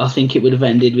 I think it would have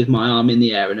ended with my arm in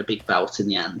the air and a big belt in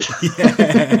the hand.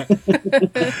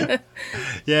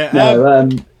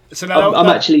 So now I'm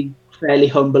actually fairly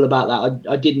humble about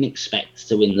that. I didn't expect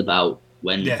to win the belt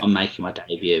when I'm making my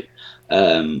debut.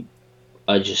 I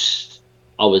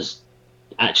was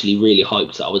actually really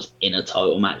hyped that I was in a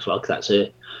title match. Like that's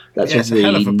a really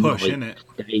hell of a push, isn't it?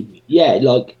 Debut. Yeah,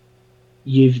 like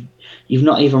you've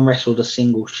not even wrestled a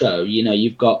single show. You know,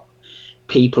 you've got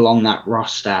people on that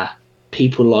roster.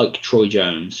 People like Troy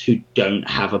Jones who don't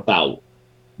have a belt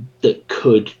that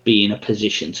could be in a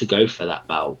position to go for that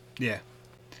belt. Yeah.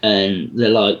 And they're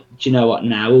like, do you know what?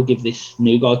 Now we'll give this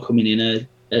new guy coming in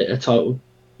a title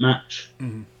match.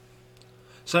 Mm-hmm.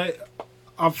 So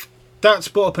that's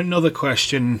brought up another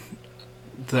question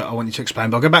that I want you to explain,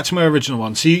 but I'll go back to my original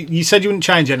one. So you said you wouldn't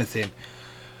change anything.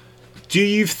 Do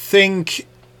you think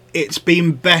it's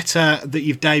been better that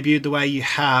you've debuted the way you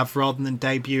have rather than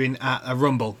debuting at a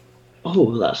Rumble?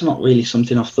 Oh, that's not really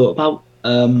something I've thought about.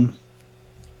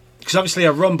 Because obviously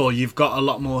a Rumble, you've got a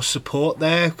lot more support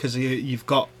there because you've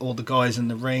got all the guys in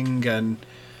the ring and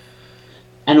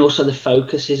also the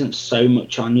focus isn't so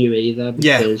much on you either.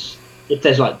 Because if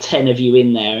there's like 10 of you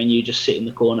in there and you just sit in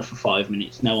the corner for 5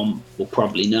 minutes, no one will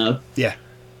probably know. Yeah.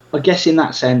 I guess in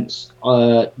that sense,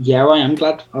 I am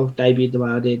glad I've debuted the way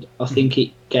I did. I think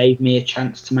it gave me a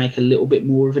chance to make a little bit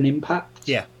more of an impact.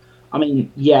 Yeah. I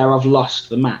mean, I've lost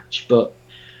the match, but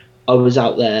I was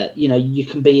out there. You know, you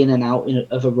can be in and out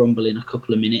of a Rumble in a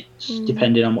couple of minutes,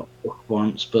 depending on what you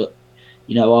want. But,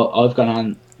 you know, I've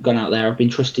gone out there. I've been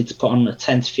trusted to put on a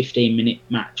 10 to 15 minute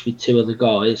match with 2 other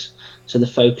guys. So the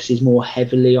focus is more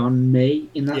heavily on me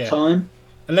in that time.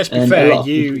 And let's be fair,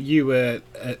 you were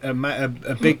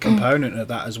a big component of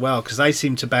that as well, because they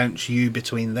seemed to bounce you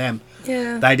between them.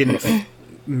 Yeah. They didn't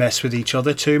mess with each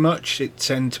other too much. It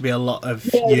tended to be a lot of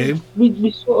you.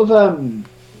 We sort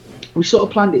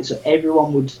of planned it so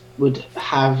everyone would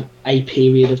have a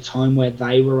period of time where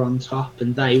they were on top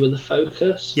and they were the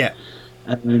focus. Yeah.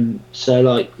 So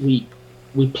like we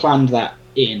planned that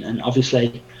in, and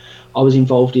obviously I was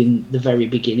involved in the very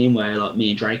beginning where like me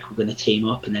and Drake were going to team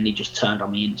up, and then he just turned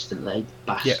on me instantly,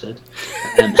 bastard.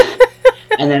 Yeah.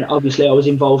 And then obviously I was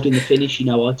involved in the finish. You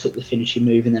know, I took the finishing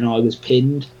move, and then I was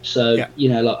pinned. So you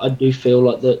know, like I do feel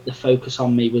like the focus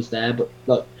on me was there. But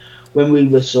like when we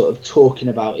were sort of talking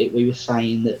about it, we were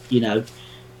saying that, you know,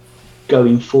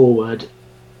 going forward,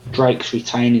 Drake's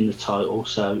retaining the title,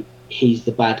 so he's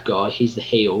the bad guy, he's the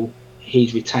heel,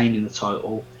 he's retaining the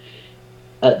title.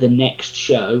 At the next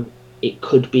show, it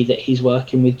could be that he's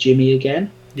working with Jimmy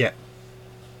again. Yeah.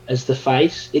 As the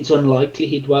face. It's unlikely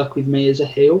he'd work with me as a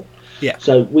heel. Yeah.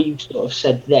 So we sort of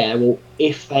said there, well,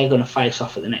 if they're going to face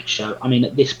off at the next show, I mean,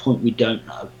 at this point we don't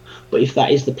know, but if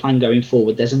that is the plan going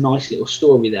forward, there's a nice little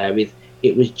story there with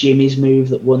it was Jimmy's move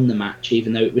that won the match,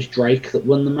 even though it was Drake that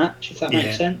won the match, if that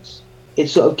makes sense. It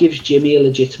sort of gives Jimmy a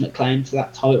legitimate claim to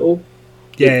that title.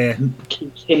 Yeah.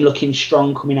 Keeps him looking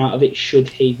strong coming out of it, should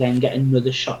he then get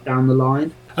another shot down the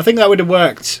line. I think that would have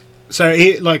worked. So,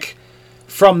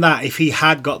 from that, if he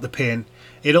had got the pin,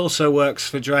 it also works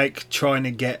for Drake trying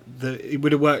to get it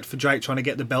would have worked for Drake trying to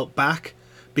get the belt back,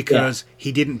 because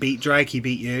he didn't beat Drake, he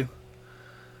beat you.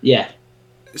 Yeah.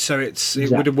 So it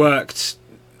would have worked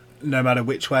no matter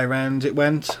which way around it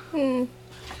went.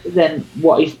 Then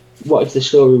what if the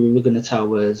story we were going to tell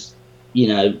was, you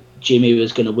know, Jimmy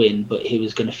was going to win, but he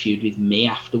was going to feud with me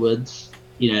afterwards?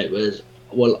 You know, it was,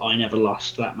 well, I never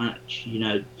lost that match, you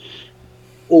know,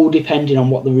 all depending on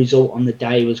what the result on the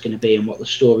day was going to be and what the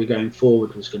story going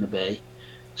forward was going to be,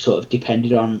 sort of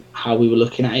depended on how we were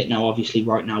looking at it. Now, obviously,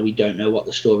 right now we don't know what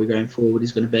the story going forward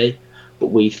is going to be, but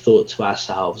we've thought to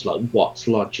ourselves, like, what's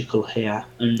logical here?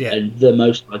 And the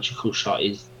most logical shot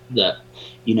is that,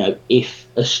 you know, if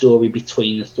a story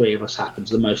between the three of us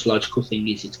happens, the most logical thing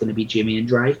is it's going to be Jimmy and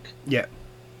Drake. Yeah.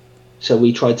 So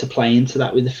we tried to play into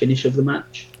that with the finish of the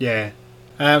match. Yeah.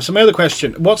 So my other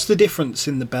question, what's the difference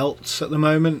in the belts at the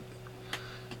moment?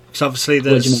 Because obviously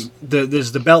there's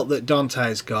the belt that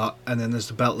Dante's got, and then there's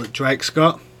the belt that Drake's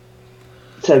got.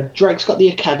 So Drake's got the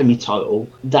Academy title.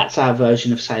 That's our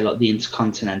version of, say, like the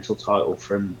Intercontinental title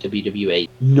from WWE.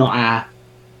 Not our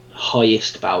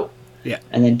highest belt. Yeah.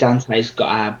 And then Dante's got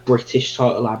our British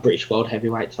title, our British World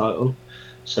Heavyweight title.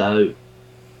 So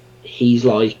he's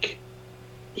like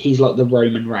the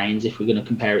Roman Reigns, if we're going to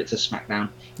compare it to SmackDown.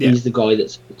 Yeah. He's the guy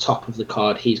that's at the top of the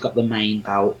card. He's got the main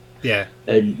belt. Yeah.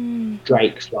 And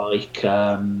Drake's like,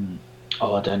 I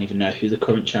don't even know who the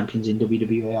current champions in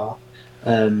WWE are.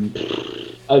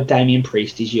 Damian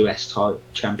Priest is US title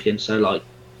champion. So, like,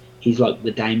 he's like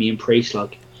the Damian Priest.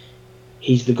 Like,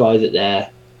 he's the guy that they're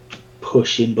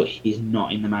pushing, but he's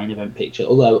not in the main event picture.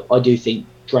 Although I do think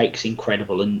Drake's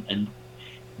incredible and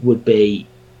would be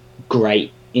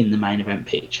great in the main event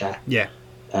picture. Yeah.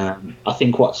 I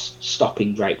think what's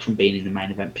stopping Drake from being in the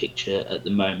main event picture at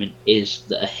the moment is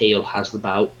that a heel has the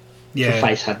belt. Yeah. If a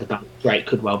face had the belt, Drake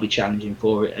could well be challenging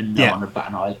for it, and no one would bat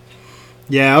an eye.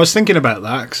 Yeah, I was thinking about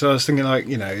that, because I was thinking, like,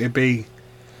 you know,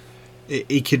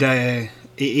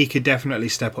 he could definitely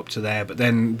step up to there, but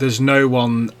then there's no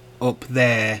one up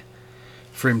there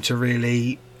for him to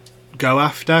really go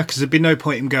after, because there'd be no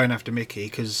point in going after Mickey,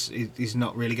 because he's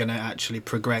not really going to actually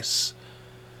progress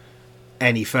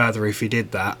any further if he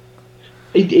did that.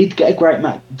 He'd get a great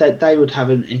match. They would have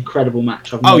an incredible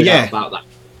match. I've no doubt about that.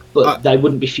 But they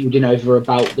wouldn't be feuding over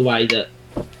about the way that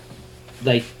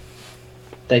they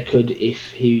could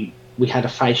if we had a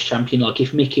face champion. Like,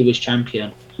 if Mickey was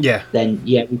champion, then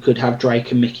we could have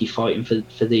Drake and Mickey fighting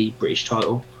for the British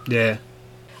title. Yeah.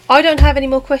 I don't have any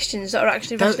more questions that are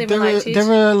actually wrestling related. There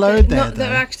are a load there.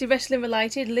 That are actually wrestling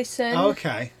related. Listen. Oh,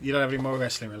 okay. You don't have any more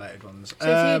wrestling related ones. So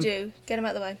if you do, get them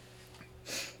out of the way.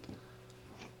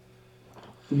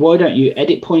 Why don't you,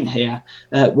 edit point here,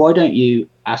 why don't you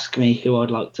ask me who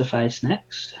I'd like to face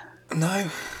next? No. I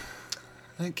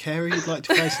don't care who you'd like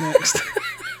to face next.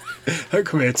 Don't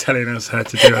come here telling us how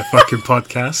to do a fucking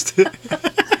podcast.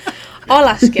 I'll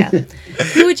ask you.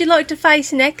 Who would you like to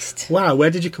face next? Wow,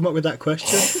 where did you come up with that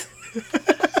question?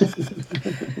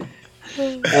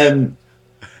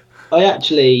 I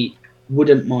actually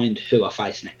wouldn't mind who I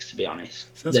face next, to be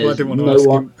honest. That's why I didn't want to ask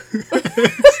him.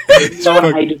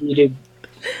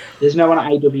 There's no one at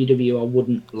AWW I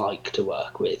wouldn't like to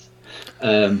work with.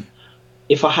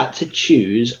 If I had to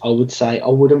choose, I would say I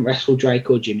wouldn't wrestle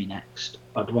Drake or Jimmy next.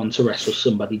 I'd want to wrestle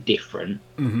somebody different,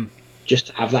 just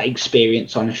to have that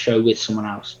experience on a show with someone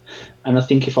else. And I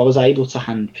think if I was able to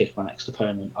handpick my next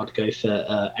opponent, I'd go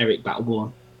for Eric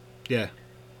Battleborn. Yeah.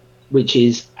 Which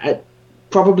is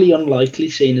probably unlikely,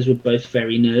 seeing as we're both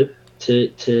very new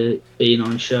to being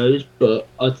on shows. But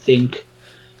I think,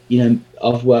 you know,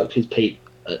 I've worked with Pete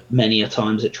many a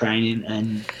times at training,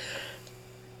 and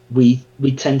we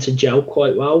tend to gel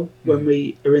quite well when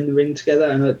we are in the ring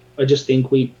together, and I just think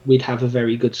we'd have a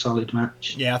very good solid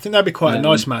match. Yeah, I think that'd be quite a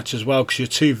nice match as well, because you're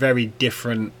two very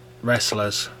different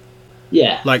wrestlers.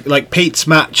 Yeah, like Pete's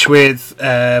match with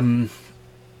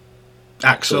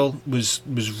Axel was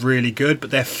really good,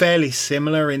 but they're fairly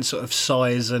similar in sort of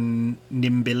size and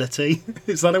nimbility.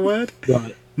 Is that a word?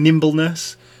 Right.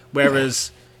 Nimbleness.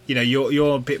 Whereas,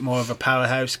 you're a bit more of a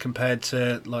powerhouse compared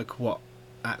to like what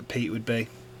Pete would be.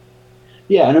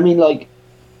 Yeah, and I mean, like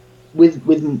with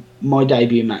my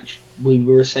debut match, we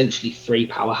were essentially three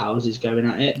powerhouses going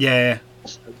at it. Yeah.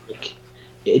 So, like,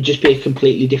 it'd just be a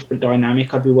completely different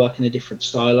dynamic. I'd be working a different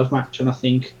style of match, and I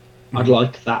think I'd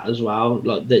like that as well.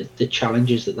 Like the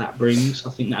challenges that brings. I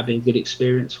think that'd be a good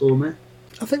experience for me.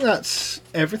 I think that's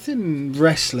everything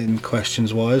wrestling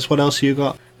questions wise. What else you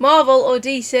got? Marvel or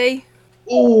DC?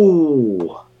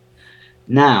 Oh,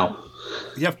 now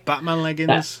You have Batman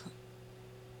leggings.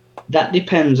 That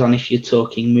depends on if you're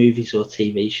talking movies or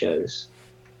TV shows.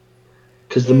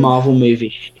 Because the Marvel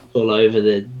movies all over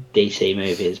the DC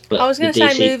movies, but I was going to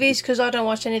say movies because I don't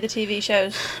watch any of the TV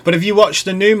shows. But have you watched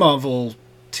the new Marvel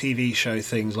TV show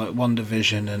things like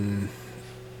WandaVision and?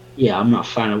 Yeah, I'm not a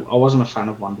fan of. I wasn't a fan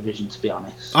of WandaVision, to be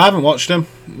honest. I haven't watched them,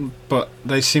 but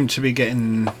they seem to be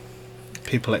getting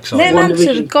people excited. Let me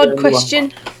answer the God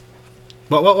question.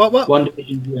 What?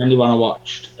 WandaVision's the only one I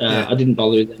watched. I didn't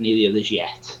bother with any of the others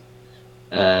yet.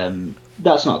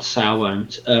 That's not to say I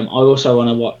won't. I also want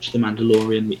to watch The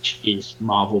Mandalorian, which is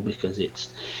Marvel because it's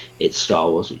Star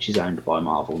Wars, which is owned by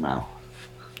Marvel now.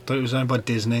 I thought it was owned by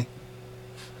Disney.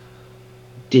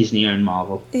 Disney owned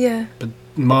Marvel. Yeah. But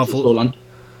Marvel.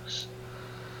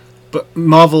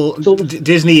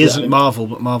 Disney isn't Marvel,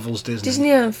 but Marvel's Disney.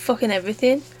 Disney owns fucking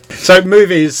everything. So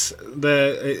movies,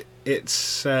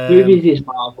 it's movies is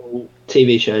Marvel,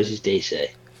 TV shows is DC.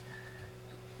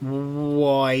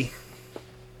 Why?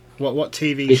 What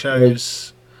TV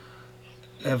shows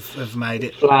have made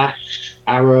it? Flash,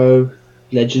 Arrow,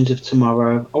 Legends of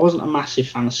Tomorrow. I wasn't a massive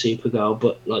fan of Supergirl,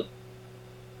 but like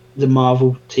the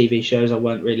Marvel TV shows, I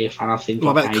weren't really a fan. I think.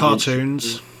 What about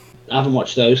cartoons? I haven't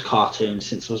watched those cartoons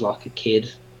since I was like a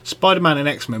kid. Spider-Man and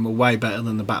X-Men were way better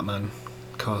than the Batman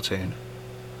cartoon.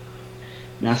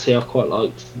 Now, see, I quite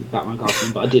liked the Batman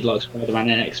cartoon, but I did like Spider-Man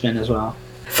and X-Men as well.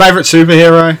 Favourite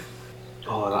superhero?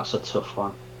 Oh, that's a tough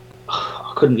one.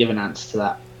 I couldn't give an answer to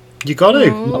that. You got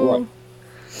to.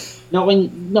 Not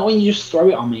when you just throw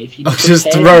it on me. If you just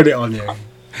thrown it on you.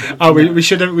 Oh, we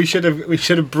should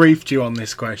have briefed you on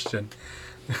this question.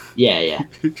 Yeah.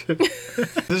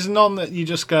 There's none that you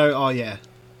just go, oh yeah.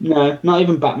 No, not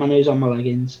even Batman who's on my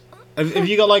leggings. Have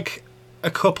you got like a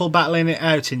couple battling it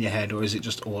out in your head, or is it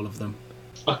just all of them?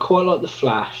 I quite like the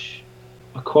Flash.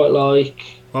 I quite like.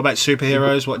 What about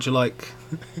superheroes? What do you like?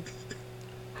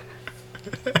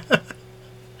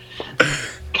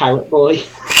 Carrot Boy.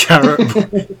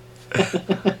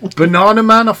 Banana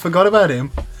Man, I forgot about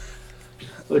him.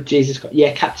 Oh, Jesus Christ.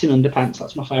 Yeah, Captain Underpants,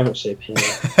 that's my favourite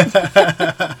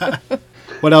superhero.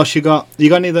 What else you got? You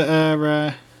got any that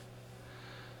are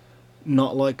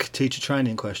not like teacher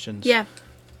training questions? Yeah.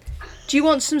 Do you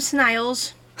want some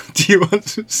snails? Do you want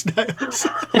some snails?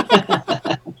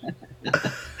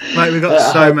 Mate, we've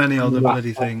got so many other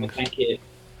bloody things. Thank you.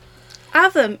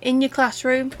 Have them in your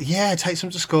classroom. Yeah, take some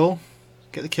to school.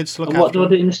 Get the kids to look and after what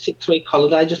do I do in the 6-week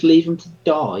holiday? Just leave them to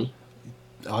die?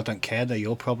 I don't care. They're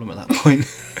your problem at that point.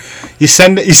 You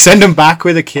send them back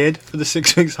with a kid for the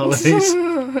 6 weeks holidays.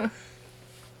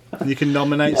 You can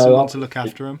nominate someone to look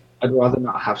after them. I'd rather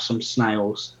not have some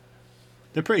snails.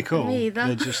 They're pretty cool. Me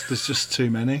either. There's just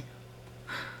too many.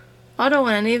 I don't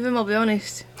want any of them, I'll be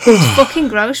honest. It's fucking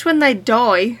gross when they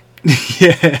die.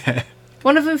 Yeah.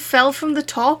 One of them fell from the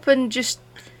top and just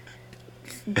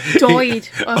died,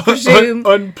 I presume.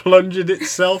 Unplunged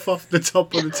itself off the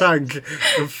top of the tank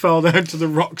and fell down to the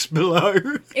rocks below.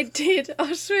 It did,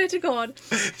 I swear to God.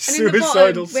 And Suicidal in the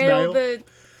bottom, snail. where all the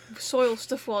soil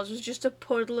stuff was just a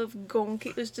puddle of gunk.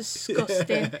 It was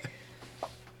disgusting.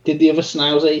 Did the other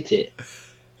snails eat it?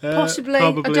 Possibly.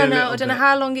 I don't know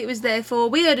how long it was there for.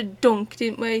 We had a dunk,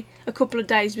 didn't we? A couple of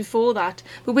days before that.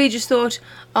 But we just thought,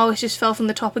 it just fell from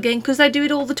the top again, because they do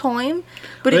it all the time.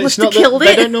 But it must have killed it.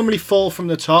 They don't normally fall from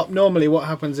the top. Normally what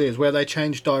happens is, where they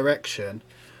change direction,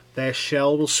 their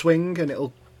shell will swing and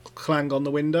it'll clang on the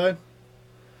window.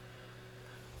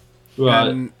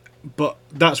 Right. But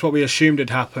that's what we assumed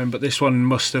had happened, but this one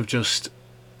must have just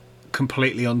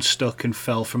completely unstuck and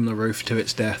fell from the roof to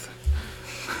its death.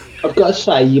 I've got to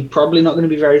say, you're probably not going to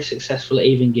be very successful at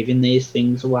even giving these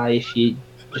things away if you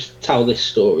just tell this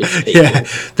story to people. Yeah,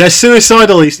 they're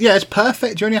suicidal. Yeah, it's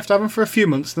perfect. You only have to have them for a few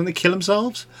months, then they kill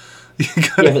themselves.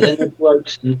 Yeah, but then they're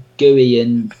gross and gooey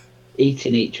and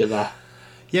eating each other.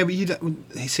 Yeah, but you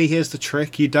don't see. Here's the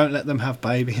trick: you don't let them have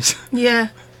babies. Yeah.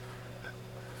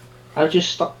 I'll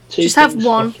just stop. Just have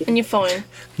one, and you're fine.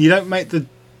 You don't make the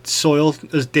soil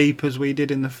as deep as we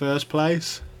did in the first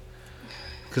place.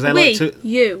 Because they like to.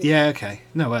 You. Yeah. Okay.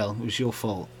 No. Well, it was your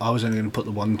fault. I was only going to put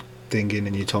the one thing in,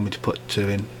 and you told me to put 2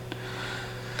 in.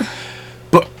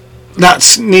 But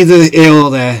that's neither here or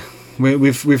there.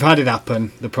 We've had it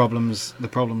happen. The problems in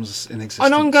existence.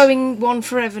 An ongoing one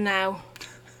forever now.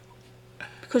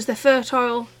 Because they're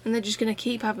fertile and they're just going to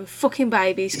keep having fucking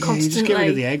babies constantly. You just get rid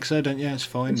of the eggs, though, don't you? It's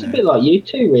fine. It's a bit like you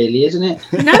two, really, isn't it?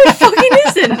 No, it fucking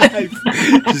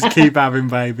isn't. Just keep having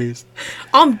babies.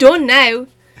 I'm done now.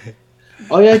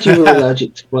 I heard you were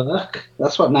allergic to work.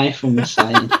 That's what Nathan was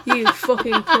saying. You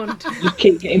fucking cunt. Just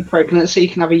keep getting pregnant so you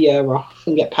can have a year off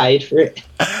and get paid for it.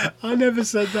 I never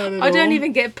said that at all. I don't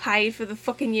even get paid for the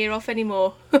fucking year off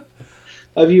anymore.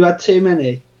 Have you had too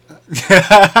many?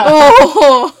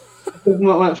 Oh!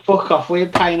 Government went, fuck off, we're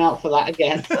paying out for that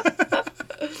again.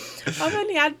 I've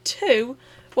only had 2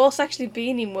 whilst actually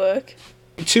being in work.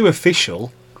 2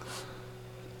 official.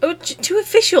 Oh, 2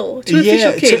 official? 2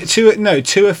 official kids?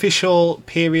 2 official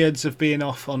periods of being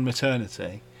off on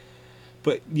maternity.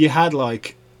 But you had,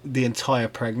 like, the entire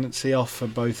pregnancy off for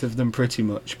both of them pretty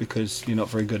much because you're not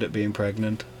very good at being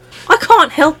pregnant. I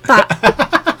can't help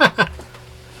that.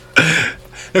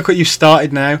 Look what you've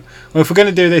started now. Well, if we're going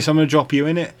to do this, I'm going to drop you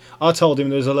in it. I told him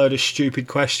there was a load of stupid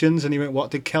questions, and he went, what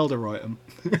did Kelda write them?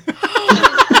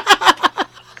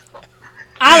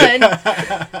 Alan!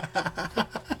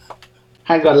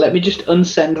 Hang on, let me just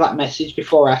unsend that message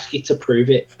before I ask you to prove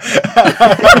it.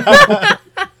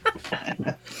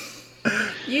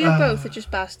 You both are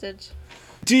just bastards.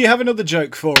 Do you have another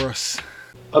joke for us?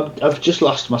 I've just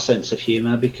lost my sense of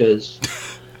humour because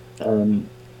I'm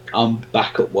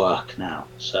back at work now,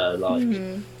 so like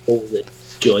all the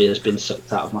joy has been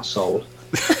sucked out of my soul.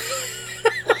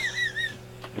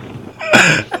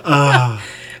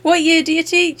 What year do you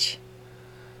teach?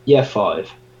 Year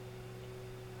 5.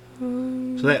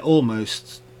 So they're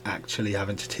almost actually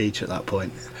having to teach at that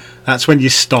point. That's when you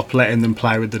stop letting them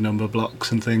play with the number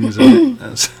blocks and things.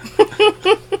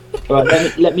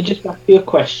 Right, let me just ask you a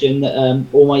question that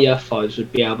all my year 5s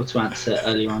would be able to answer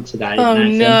earlier on today. Oh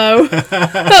Nathan. no.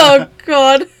 Oh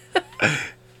god.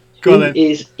 Who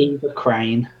is Eva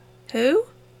Crane? Who?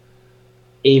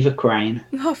 Eva Crane.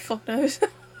 Oh fuck knows.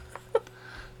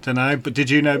 Don't know, but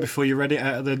did you know before you read it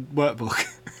out of the workbook?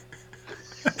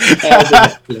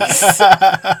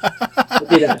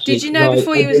 Did you know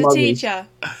before you was a teacher?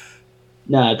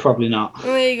 No, probably not.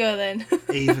 Well, there you go then.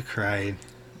 Eva Crane.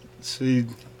 See,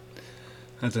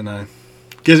 I don't know.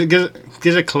 Give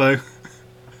a clue.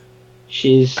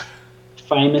 She's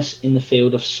famous in the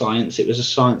field of science. It was a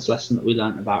science lesson that we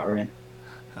learnt about her in.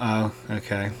 Oh,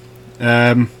 okay.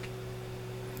 I've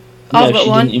got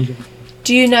one.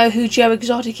 Do you know who Joe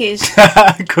Exotic is?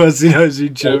 Of course he knows who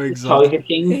Joe Exotic. Tiger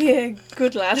King. Yeah,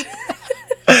 good lad. Do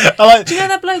you know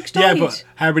that bloke's died? Yeah, but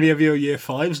how many of your year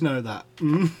 5s know that?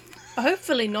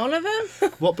 Hopefully none of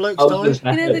them. What bloke's died?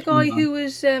 You know the guy who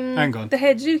was Hang on. the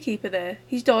head zookeeper there?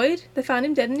 He's died. They found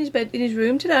him dead in his bed in his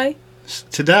room today.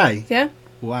 Today? Yeah.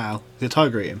 Wow. Did the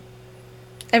tiger eat him?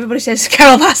 Everybody says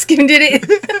Carol Baskin did it.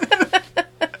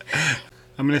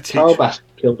 I'm going to teach... Carol Baskin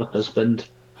killed her husband.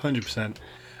 100%.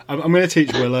 I'm going to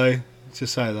teach Willow to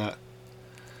say that.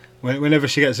 Whenever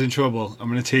she gets in trouble, I'm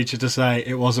going to teach her to say,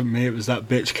 it wasn't me, it was that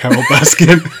bitch Carol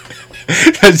Baskin.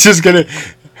 It's just going to...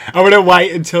 I'm going to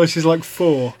wait until she's like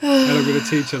 4, and I'm going to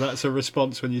teach her that's a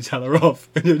response when you tell her off,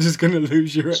 and you're just going to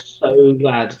lose your... So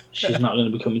glad she's not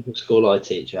going to be coming to school I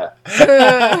teach her.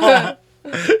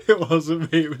 It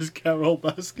wasn't me, it was Carol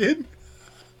Baskin.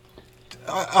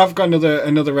 I've got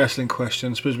another wrestling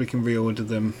question. I suppose we can reorder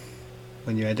them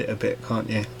when you edit a bit, can't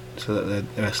you? So that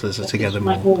the wrestlers are together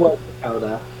more.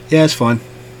 Yeah, it's fine.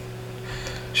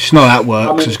 She's not at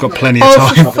work, so she's got plenty of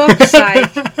time. For fuck's sake.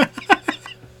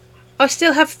 I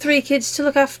still have 3 kids to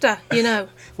look after, you know.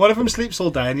 One of them sleeps all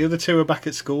day, and the other 2 are back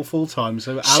at school full time.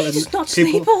 So She does not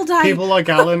sleep all day. People like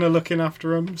Alan are looking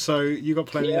after them, so you got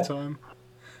plenty of time.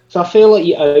 So I feel like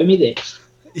you owe me this.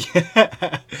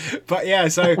 Yeah, but yeah.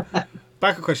 So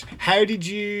back a question: How did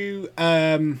you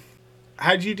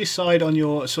decide on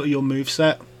your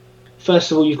moveset?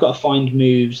 First of all, you've got to find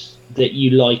moves that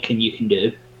you like and you can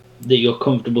do, that you're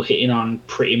comfortable hitting on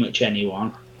pretty much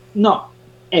anyone. Not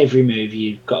every move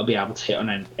you've got to be able to hit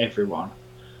on everyone,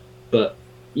 but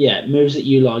yeah, moves that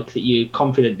you like, that you're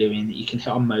confident doing, that you can hit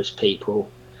on most people.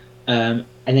 And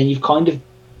then you've kind of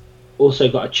also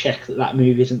got to check that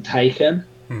move isn't taken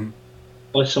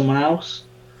by someone else.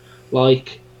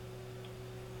 Like,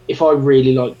 if I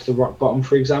really liked the rock bottom,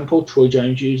 for example, Troy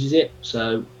Jones uses it,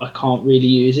 so I can't really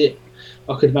use it.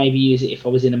 I could maybe use it if I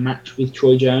was in a match with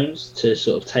Troy Jones to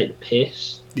sort of take the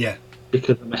piss. Yeah.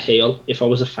 Because I'm a heel. If I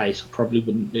was a face, I probably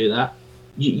wouldn't do that.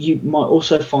 You might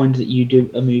also find that you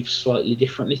do a move slightly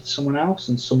differently to someone else,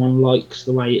 and someone likes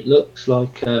the way it looks.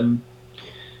 Like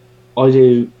I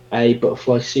do a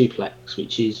butterfly suplex,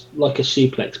 which is like a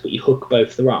suplex, but you hook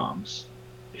both their arms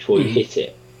before you hit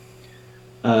it.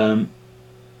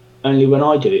 Only when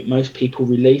I do it, most people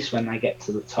release when they get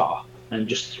to the top and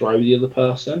just throw the other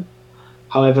person.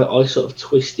 However, I sort of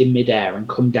twist in midair and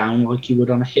come down like you would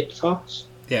on a hip toss.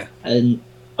 Yeah. And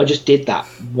I just did that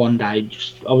one day.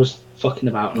 I was fucking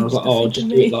about and I was like, I'll just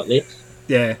do it like this.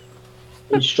 Yeah.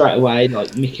 And straight away,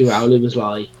 like, Mickey Rowley was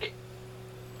like,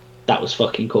 that was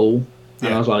fucking cool.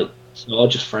 And I was like, so I'll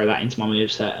just throw that into my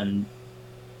moveset and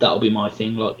that'll be my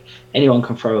thing. Like, anyone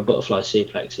can throw a butterfly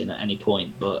suplex in at any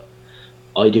point, but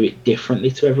I do it differently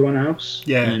to everyone else.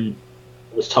 Yeah. And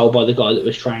I was told by the guy that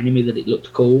was training me that it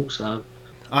looked cool, so...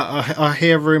 I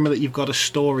hear rumour that you've got a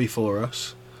story for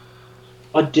us.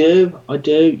 I do.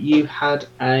 You had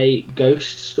a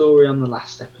ghost story on the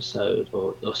last episode,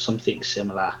 or something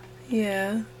similar.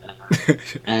 Yeah.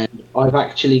 And I've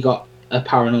actually got a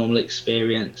paranormal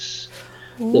experience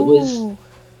that was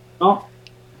not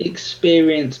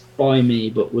experienced by me,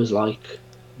 but was like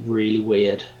really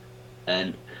weird,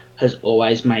 and has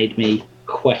always made me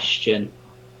question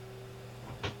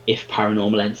if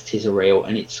paranormal entities are real,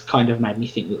 and it's kind of made me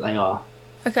think that they are.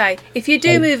 Okay, if you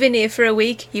do move in here for a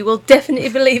week, you will definitely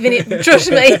believe in it. Trust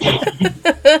me.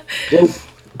 Well,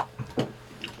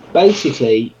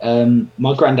 basically,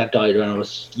 my granddad died when I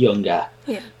was younger.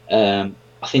 Yeah.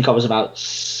 I think I was about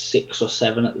 6 or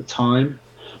 7 at the time,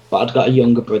 but I'd got a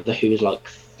younger brother who was like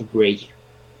 3.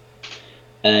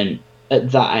 And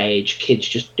at that age, kids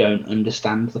just don't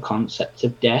understand the concept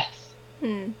of death.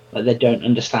 Like, they don't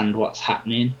understand what's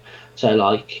happening. So,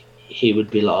 like, he would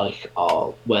be like,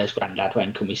 oh, where's Grandad?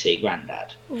 When can we see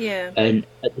Grandad? Yeah. And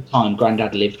at the time,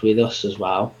 Grandad lived with us as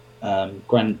well.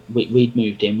 We'd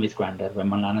moved in with Grandad when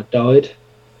my nan had died,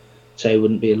 so he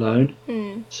wouldn't be alone.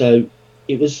 So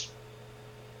it was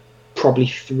probably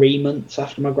 3 months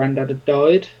after my Grandad had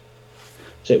died.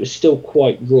 So it was still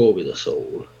quite raw with us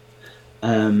all.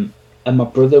 And my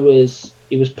brother was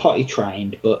potty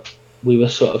trained, but we were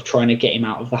sort of trying to get him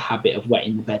out of the habit of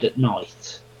wetting the bed at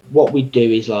night. What we'd do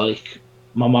is, like,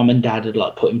 my mum and dad would,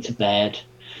 like, put him to bed,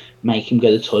 make him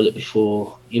go to the toilet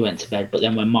before he went to bed, but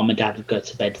then when mum and dad would go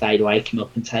to bed, they'd wake him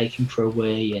up and take him for a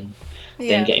wee, and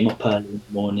then get him up early in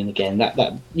the morning again.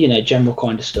 That you know, general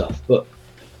kind of stuff. But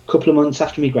a couple of months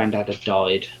after my granddad had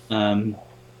died, the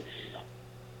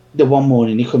one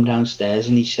morning he come downstairs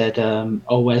and he said,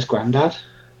 oh, where's Grandad?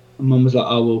 And mum was like,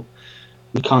 oh, well,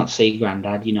 we can't see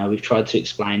Grandad, you know, we've tried to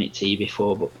explain it to you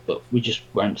before, but we just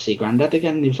won't see Grandad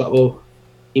again. And he was like, well,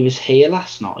 he was here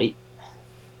last night.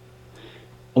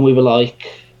 And we were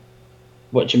like,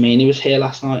 what do you mean he was here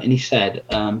last night? And he said,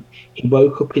 he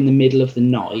woke up in the middle of the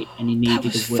night and he needed a wee.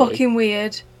 That was fucking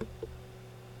weird.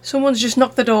 Someone's just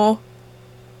knocked the door.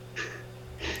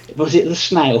 Was it the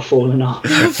snail falling off?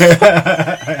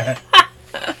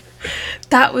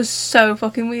 That was so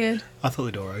fucking weird. I thought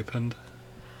the door opened.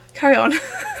 Carry on.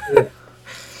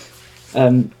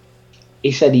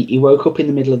 He said he woke up in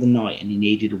the middle of the night and he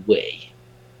needed a wee.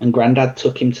 And Grandad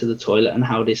took him to the toilet and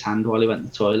held his hand while he went to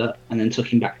the toilet and then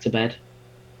took him back to bed.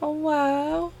 Oh,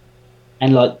 wow.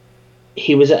 And, like,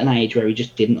 he was at an age where he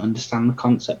just didn't understand the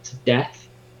concept of death.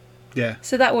 Yeah.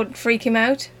 So that would freak him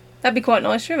out? That'd be quite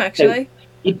nice for him, actually. So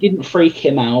it didn't freak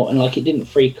him out, and, like, it didn't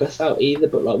freak us out either,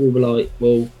 but, like, we were like,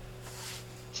 well,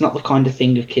 it's not the kind of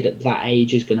thing a kid at that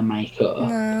age is going to make up.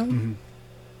 No. Mm-hmm.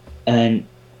 And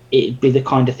it'd be the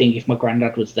kind of thing if my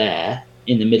granddad was there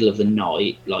in the middle of the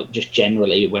night, like, just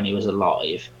generally when he was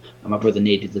alive, and my brother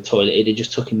needed the toilet, he'd have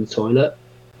just took him the toilet.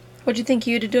 What do you think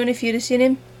you'd have done if you'd have seen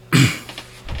him?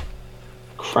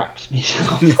 Crapped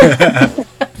myself.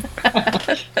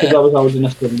 Because I was old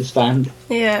enough to understand.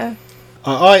 Yeah.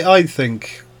 I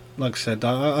think, like I said,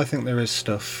 I think there is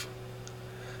stuff.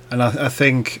 And I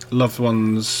think loved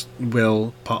ones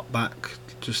will pop back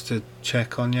just to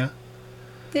check on you.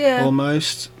 Yeah.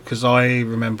 Almost. Because I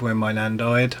remember when my nan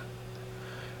died.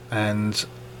 And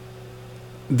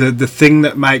the thing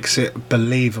that makes it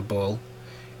believable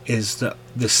is that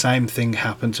the same thing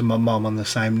happened to my mum on the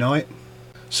same night.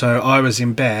 So I was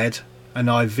in bed and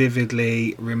I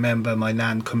vividly remember my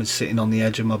nan coming sitting on the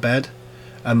edge of my bed,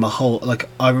 and my whole, like,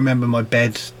 I remember my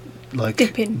bed like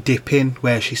dipping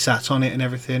where she sat on it and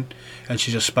everything, and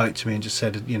she just spoke to me and just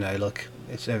said, you know, look,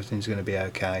 everything's going to be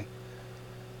okay,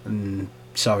 and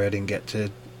sorry I didn't get to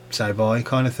say bye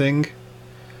kind of thing.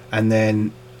 And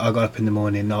then I got up in the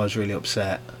morning and I was really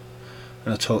upset.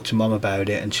 And I talked to Mum about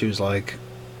it, and she was like,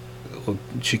 well,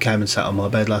 she came and sat on my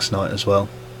bed last night as well.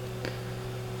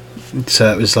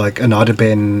 So it was like, and I'd have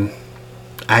been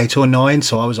 8 or 9,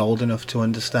 so I was old enough to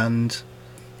understand.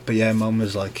 But yeah, Mum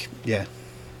was like, yeah,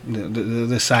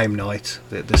 the same night,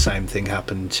 the same thing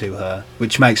happened to her,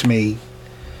 which makes me,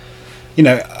 you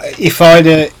know, if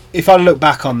I'd looked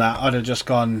back on that, I'd have just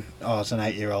gone, oh, I was an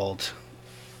 8-year-old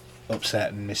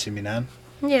upset and missing me nan.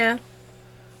 Yeah.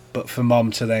 But for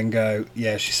Mum to then go,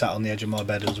 yeah, she sat on the edge of my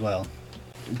bed as well,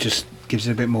 it just gives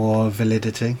it a bit more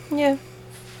validity. Yeah.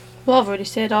 Well, I've already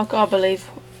said I believe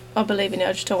in it.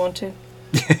 I just don't want to.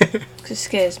 Because it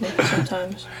scares me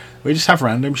sometimes. We just have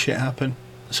random shit happen.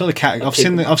 I saw the cat. I've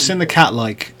seen the cat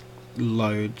like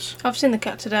loads. I've seen the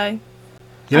cat today.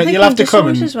 You'll have to come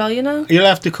as well. You know. You'll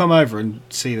have to come over and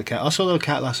see the cat. I saw the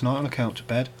cat last night when I came up to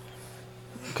bed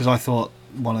because I thought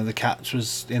one of the cats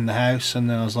was in the house, and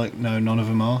then I was like, no, none of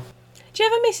them are. Do you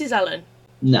have a Mrs. Allen?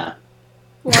 No.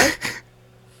 Why?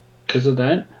 Because I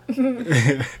don't.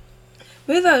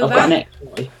 Move over. I've got an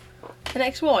ex-wife. An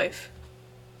ex-wife?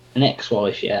 An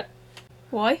ex-wife, yeah.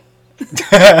 Why? Because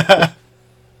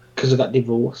I got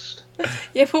divorced.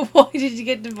 Yeah, but why did you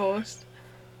get divorced?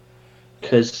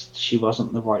 Because she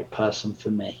wasn't the right person for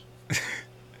me.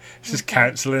 This is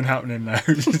counselling happening now.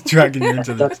 Just dragging you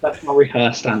into this. That's my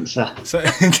rehearsed answer. So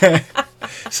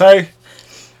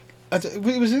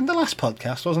it was in the last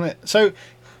podcast, wasn't it? So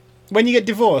when you get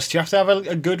divorced, do you have to have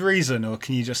a good reason, or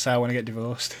can you just say I want to get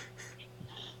divorced?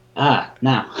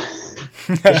 Now.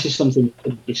 This is something we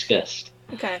could have discussed.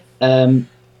 Okay.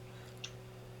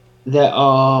 There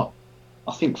are,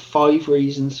 I think, 5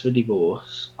 reasons for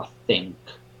divorce, I think.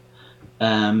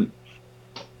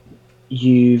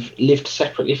 You've lived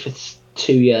separately for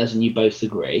 2 years and you both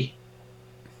agree.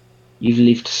 You've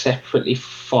lived separately for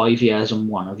 5 years and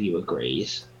one of you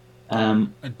agrees.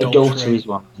 Adultery is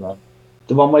one of them.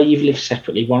 The one where you've lived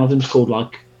separately, one of them's called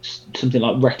like something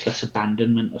like reckless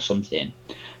abandonment or something.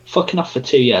 Fucking off for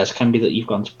 2 years can be that you've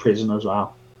gone to prison as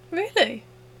well. Really?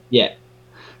 Yeah.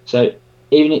 So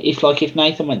even if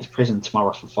Nathan went to prison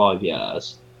tomorrow for 5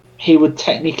 years, he would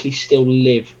technically still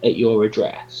live at your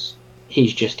address.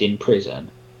 He's just in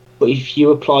prison. But if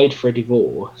you applied for a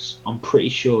divorce, I'm pretty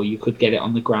sure you could get it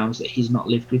on the grounds that he's not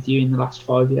lived with you in the last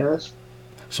 5 years.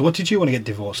 So what did you want to get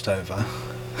divorced over?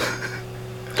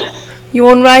 You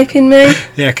on raping me?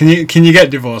 Yeah, can you get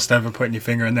divorced over putting your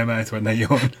finger in their mouth when they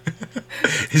yawn?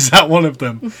 Is that one of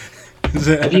them?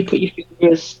 Have you put your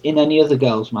fingers in any other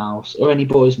girls' mouths or any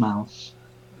boys' mouths?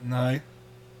 No, I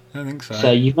don't think so.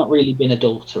 So you've not really been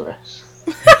adulterous.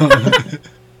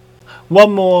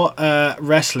 One more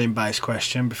wrestling-based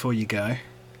question before you go.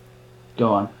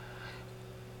 Go on.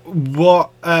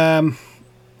 What?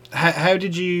 How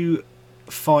did you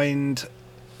find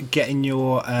getting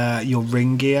your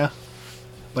ring gear?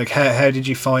 Like, how did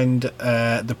you find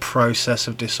the process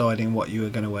of deciding what you were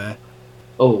going to wear?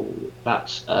 Oh,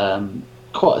 that's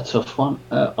quite a tough one.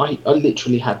 I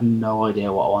literally had no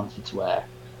idea what I wanted to wear.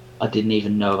 I didn't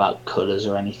even know about colours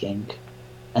or anything.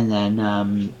 And then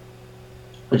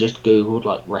I just googled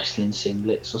like wrestling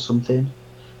singlets or something,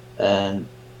 and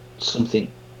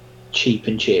something cheap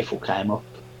and cheerful came up,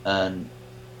 and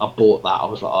I bought that. I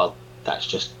was like, oh, that's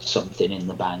just something in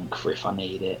the bank for if I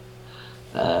need it.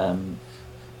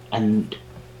 And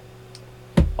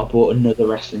I bought another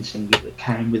wrestling singlet that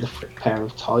came with a pair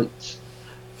of tights,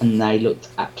 and they looked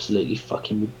absolutely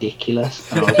fucking ridiculous.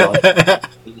 And I was like,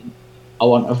 I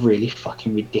want a really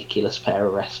fucking ridiculous pair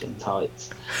of wrestling tights.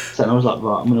 So then I was like,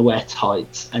 right, I'm going to wear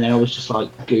tights. And then I was just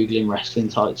like Googling wrestling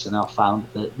tights, and I found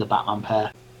the Batman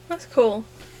pair. That's cool.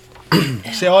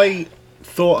 See, I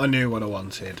thought I knew what I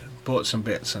wanted, bought some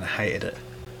bits and I hated it.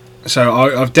 So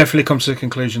I've definitely come to the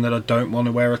conclusion that I don't want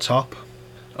to wear a top.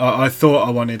 I thought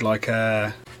I wanted like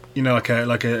a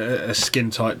skin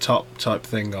tight top type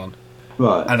thing on.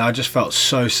 Right. And I just felt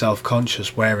so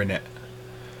self-conscious wearing it.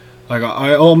 Like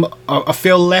I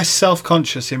feel less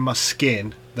self-conscious in my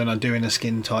skin than I do in a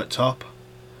skin-tight top.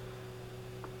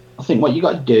 I think what you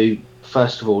got to do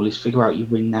first of all is figure out your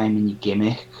ring name and your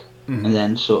gimmick, and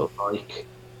then sort of like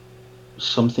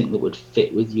something that would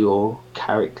fit with your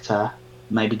character.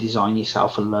 Maybe design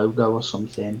yourself a logo or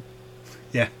something.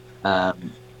 Yeah.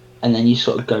 And then you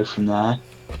sort of go from there,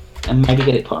 and maybe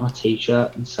get it put on a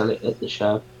t-shirt and sell it at the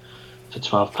show for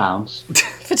 £12.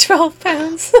 For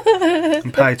 £12.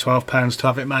 And pay £12 to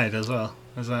have it made as well.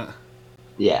 Is that?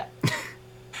 Yeah.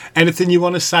 Anything you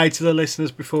want to say to the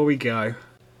listeners before we go?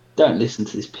 Don't listen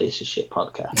to this piece of shit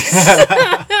podcast.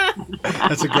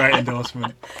 That's a great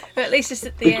endorsement. But at least it's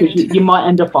at the because end. you might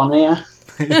end up on here.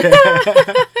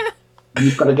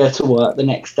 You've got to go to work the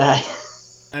next day.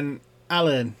 And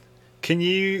Alan, can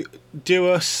you do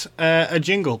us a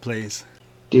jingle, please?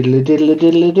 Diddly diddly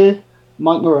diddly diddly.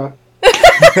 Mike Moreau.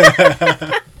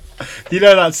 You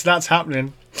know that's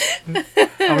happening.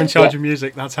 I'm in charge of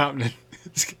music. That's happening.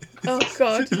 Oh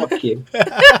God. Fuck you.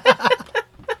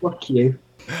 Fuck you.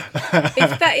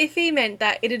 If he meant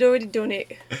that, he'd had already done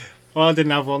it. Well, I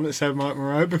didn't have one that said Mike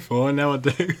Moreau before, and now I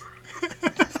do.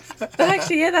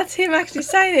 Actually, yeah, that's him actually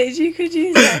saying it. You could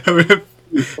use that.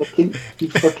 You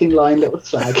fucking lying little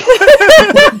slag.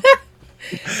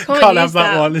 Can't have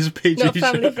that one. It's a PG not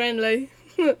family show. friendly.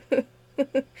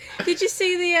 Did you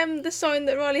see the sign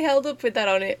that Riley held up with that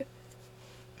on it?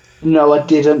 No, I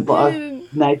didn't, but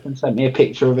Nathan sent me a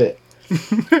picture of it.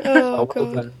 Oh,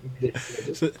 God.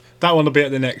 So that one will be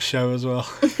at the next show as well.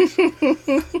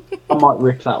 I might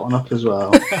rip that one up as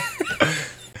well.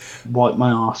 Wipe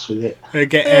my arse with it. Gonna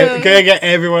get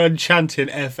everyone chanting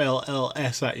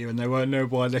FLLS at you, and they won't know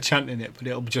why they're chanting it, but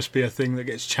it'll just be a thing that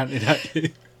gets chanted at you.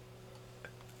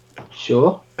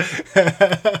 Sure.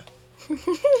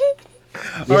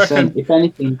 Listen, if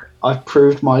anything, I've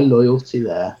proved my loyalty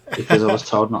there because I was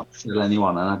told not to tell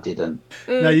anyone and I didn't.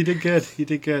 No, you did good. You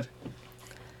did good.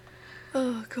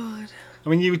 Oh, God. I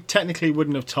mean, you technically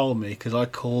wouldn't have told me because I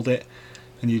called it,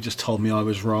 and you just told me I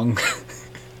was wrong.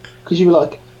 Because you were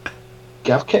like,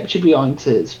 Gav kept you behind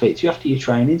to speak to you after your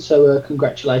training, so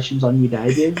congratulations on your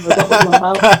debut.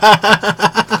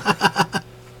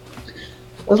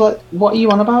 I was like, what are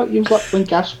you on about? He was like, when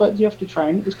Gav spoke to you after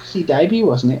training, it was because your debut,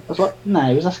 wasn't it? I was like, no,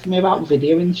 he was asking me about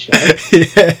video in the show.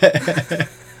 Yeah.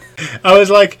 I was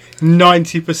like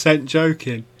 90%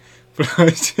 joking.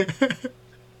 But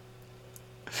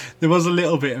there was a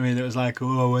little bit of me that was like,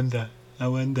 oh, I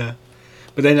wonder.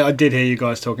 But then I did hear you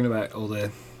guys talking about all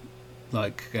the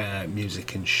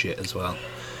music and shit as well.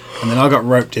 And then I got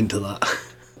roped into that.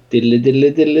 Diddly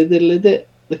diddly diddly diddly diddly.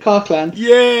 The Car Clan.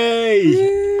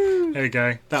 Yay! There we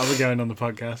go. That'll be going on the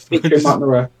podcast. Featuring Mike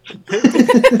Moreau.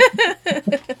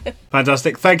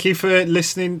 Fantastic. Thank you for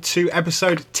listening to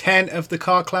episode 10 of the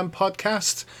Car Clan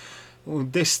podcast. Well,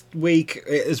 this week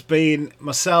it has been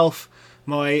myself,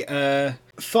 my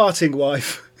farting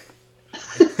wife,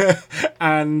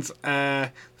 and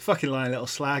fucking lying little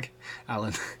slag,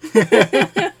 Alan.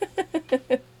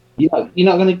 You're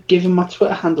not going to give him my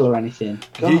Twitter handle or anything?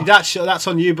 That's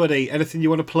on you, buddy. Anything you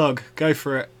want to plug, go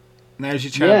for it. Now's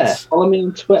your chance. Yeah, follow me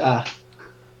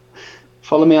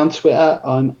on Twitter.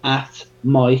 I'm at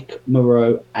Mike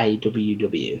Moreau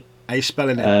AWW. Are you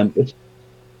spelling it?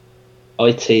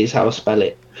 IT is how I spell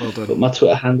it. Well done. But my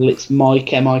Twitter handle, it's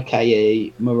Mike Mike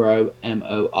Moreau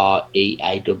Moreaw.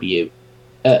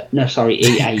 No, sorry,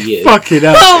 EAU. Fucking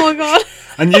hell. Oh my God.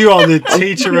 And you are the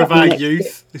teacher of our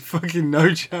youth. Fucking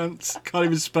no chance. Can't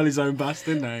even spell his own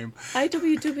bastard name.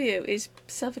 IWW is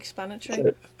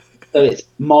self-explanatory. So it's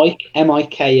Mike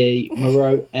Mike Moreau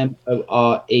Moreau, and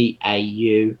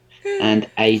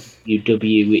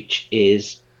AWW, which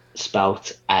is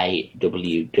spelt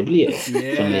AWW.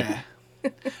 Yeah.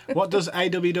 What does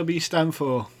AWW stand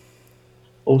for?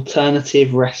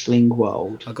 Alternative Wrestling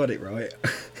World. I got it right.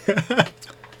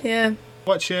 Yeah.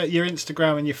 What's your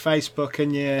Instagram and your Facebook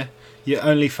and your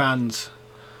OnlyFans?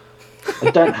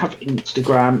 I don't have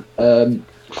Instagram.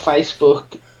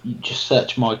 Facebook, you just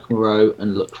search Mike Moreau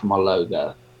and look for my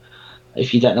logo.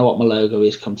 If you don't know what my logo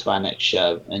is, come to our next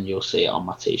show and you'll see it on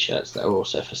my t-shirts that are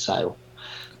also for sale.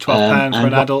 £12 for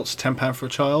an adult, £10 for a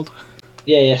child.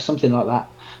 Yeah, something like that.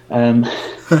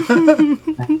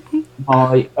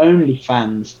 My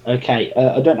OnlyFans. Okay,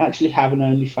 I don't actually have an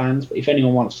OnlyFans, but if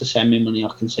anyone wants to send me money, I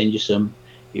can send you some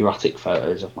erotic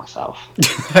photos of myself.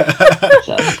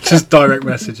 Just direct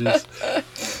messages.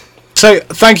 So,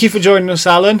 thank you for joining us,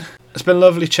 Alan. It's been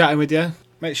lovely chatting with you.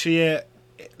 Make sure you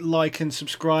like and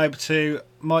subscribe to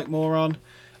Mike Moreau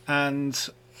and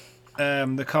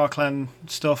the Car Clan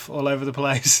stuff all over the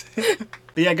place.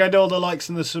 But yeah, go do all the likes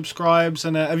and the subscribes.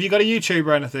 And have you got a YouTube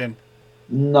or anything?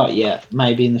 Not yet.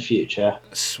 Maybe in the future.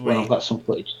 Sweet. When I've got some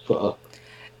footage to put up.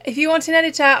 If you want an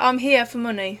editor, I'm here for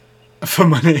money. For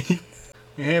money?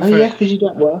 Yeah, because you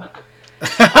don't work.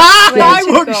 I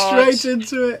walked straight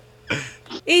into it.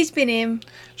 He's been him.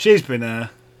 She's been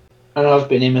her. And I've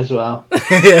been him as well.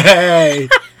 Yay!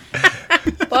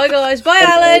 Bye, guys. Bye,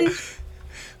 Alan.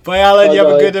 Bye, Alan. Bye, you have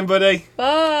a guys. good one, buddy.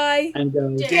 Bye. And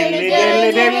Diddly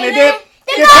diddly diddly dip.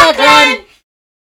 The Car Clan.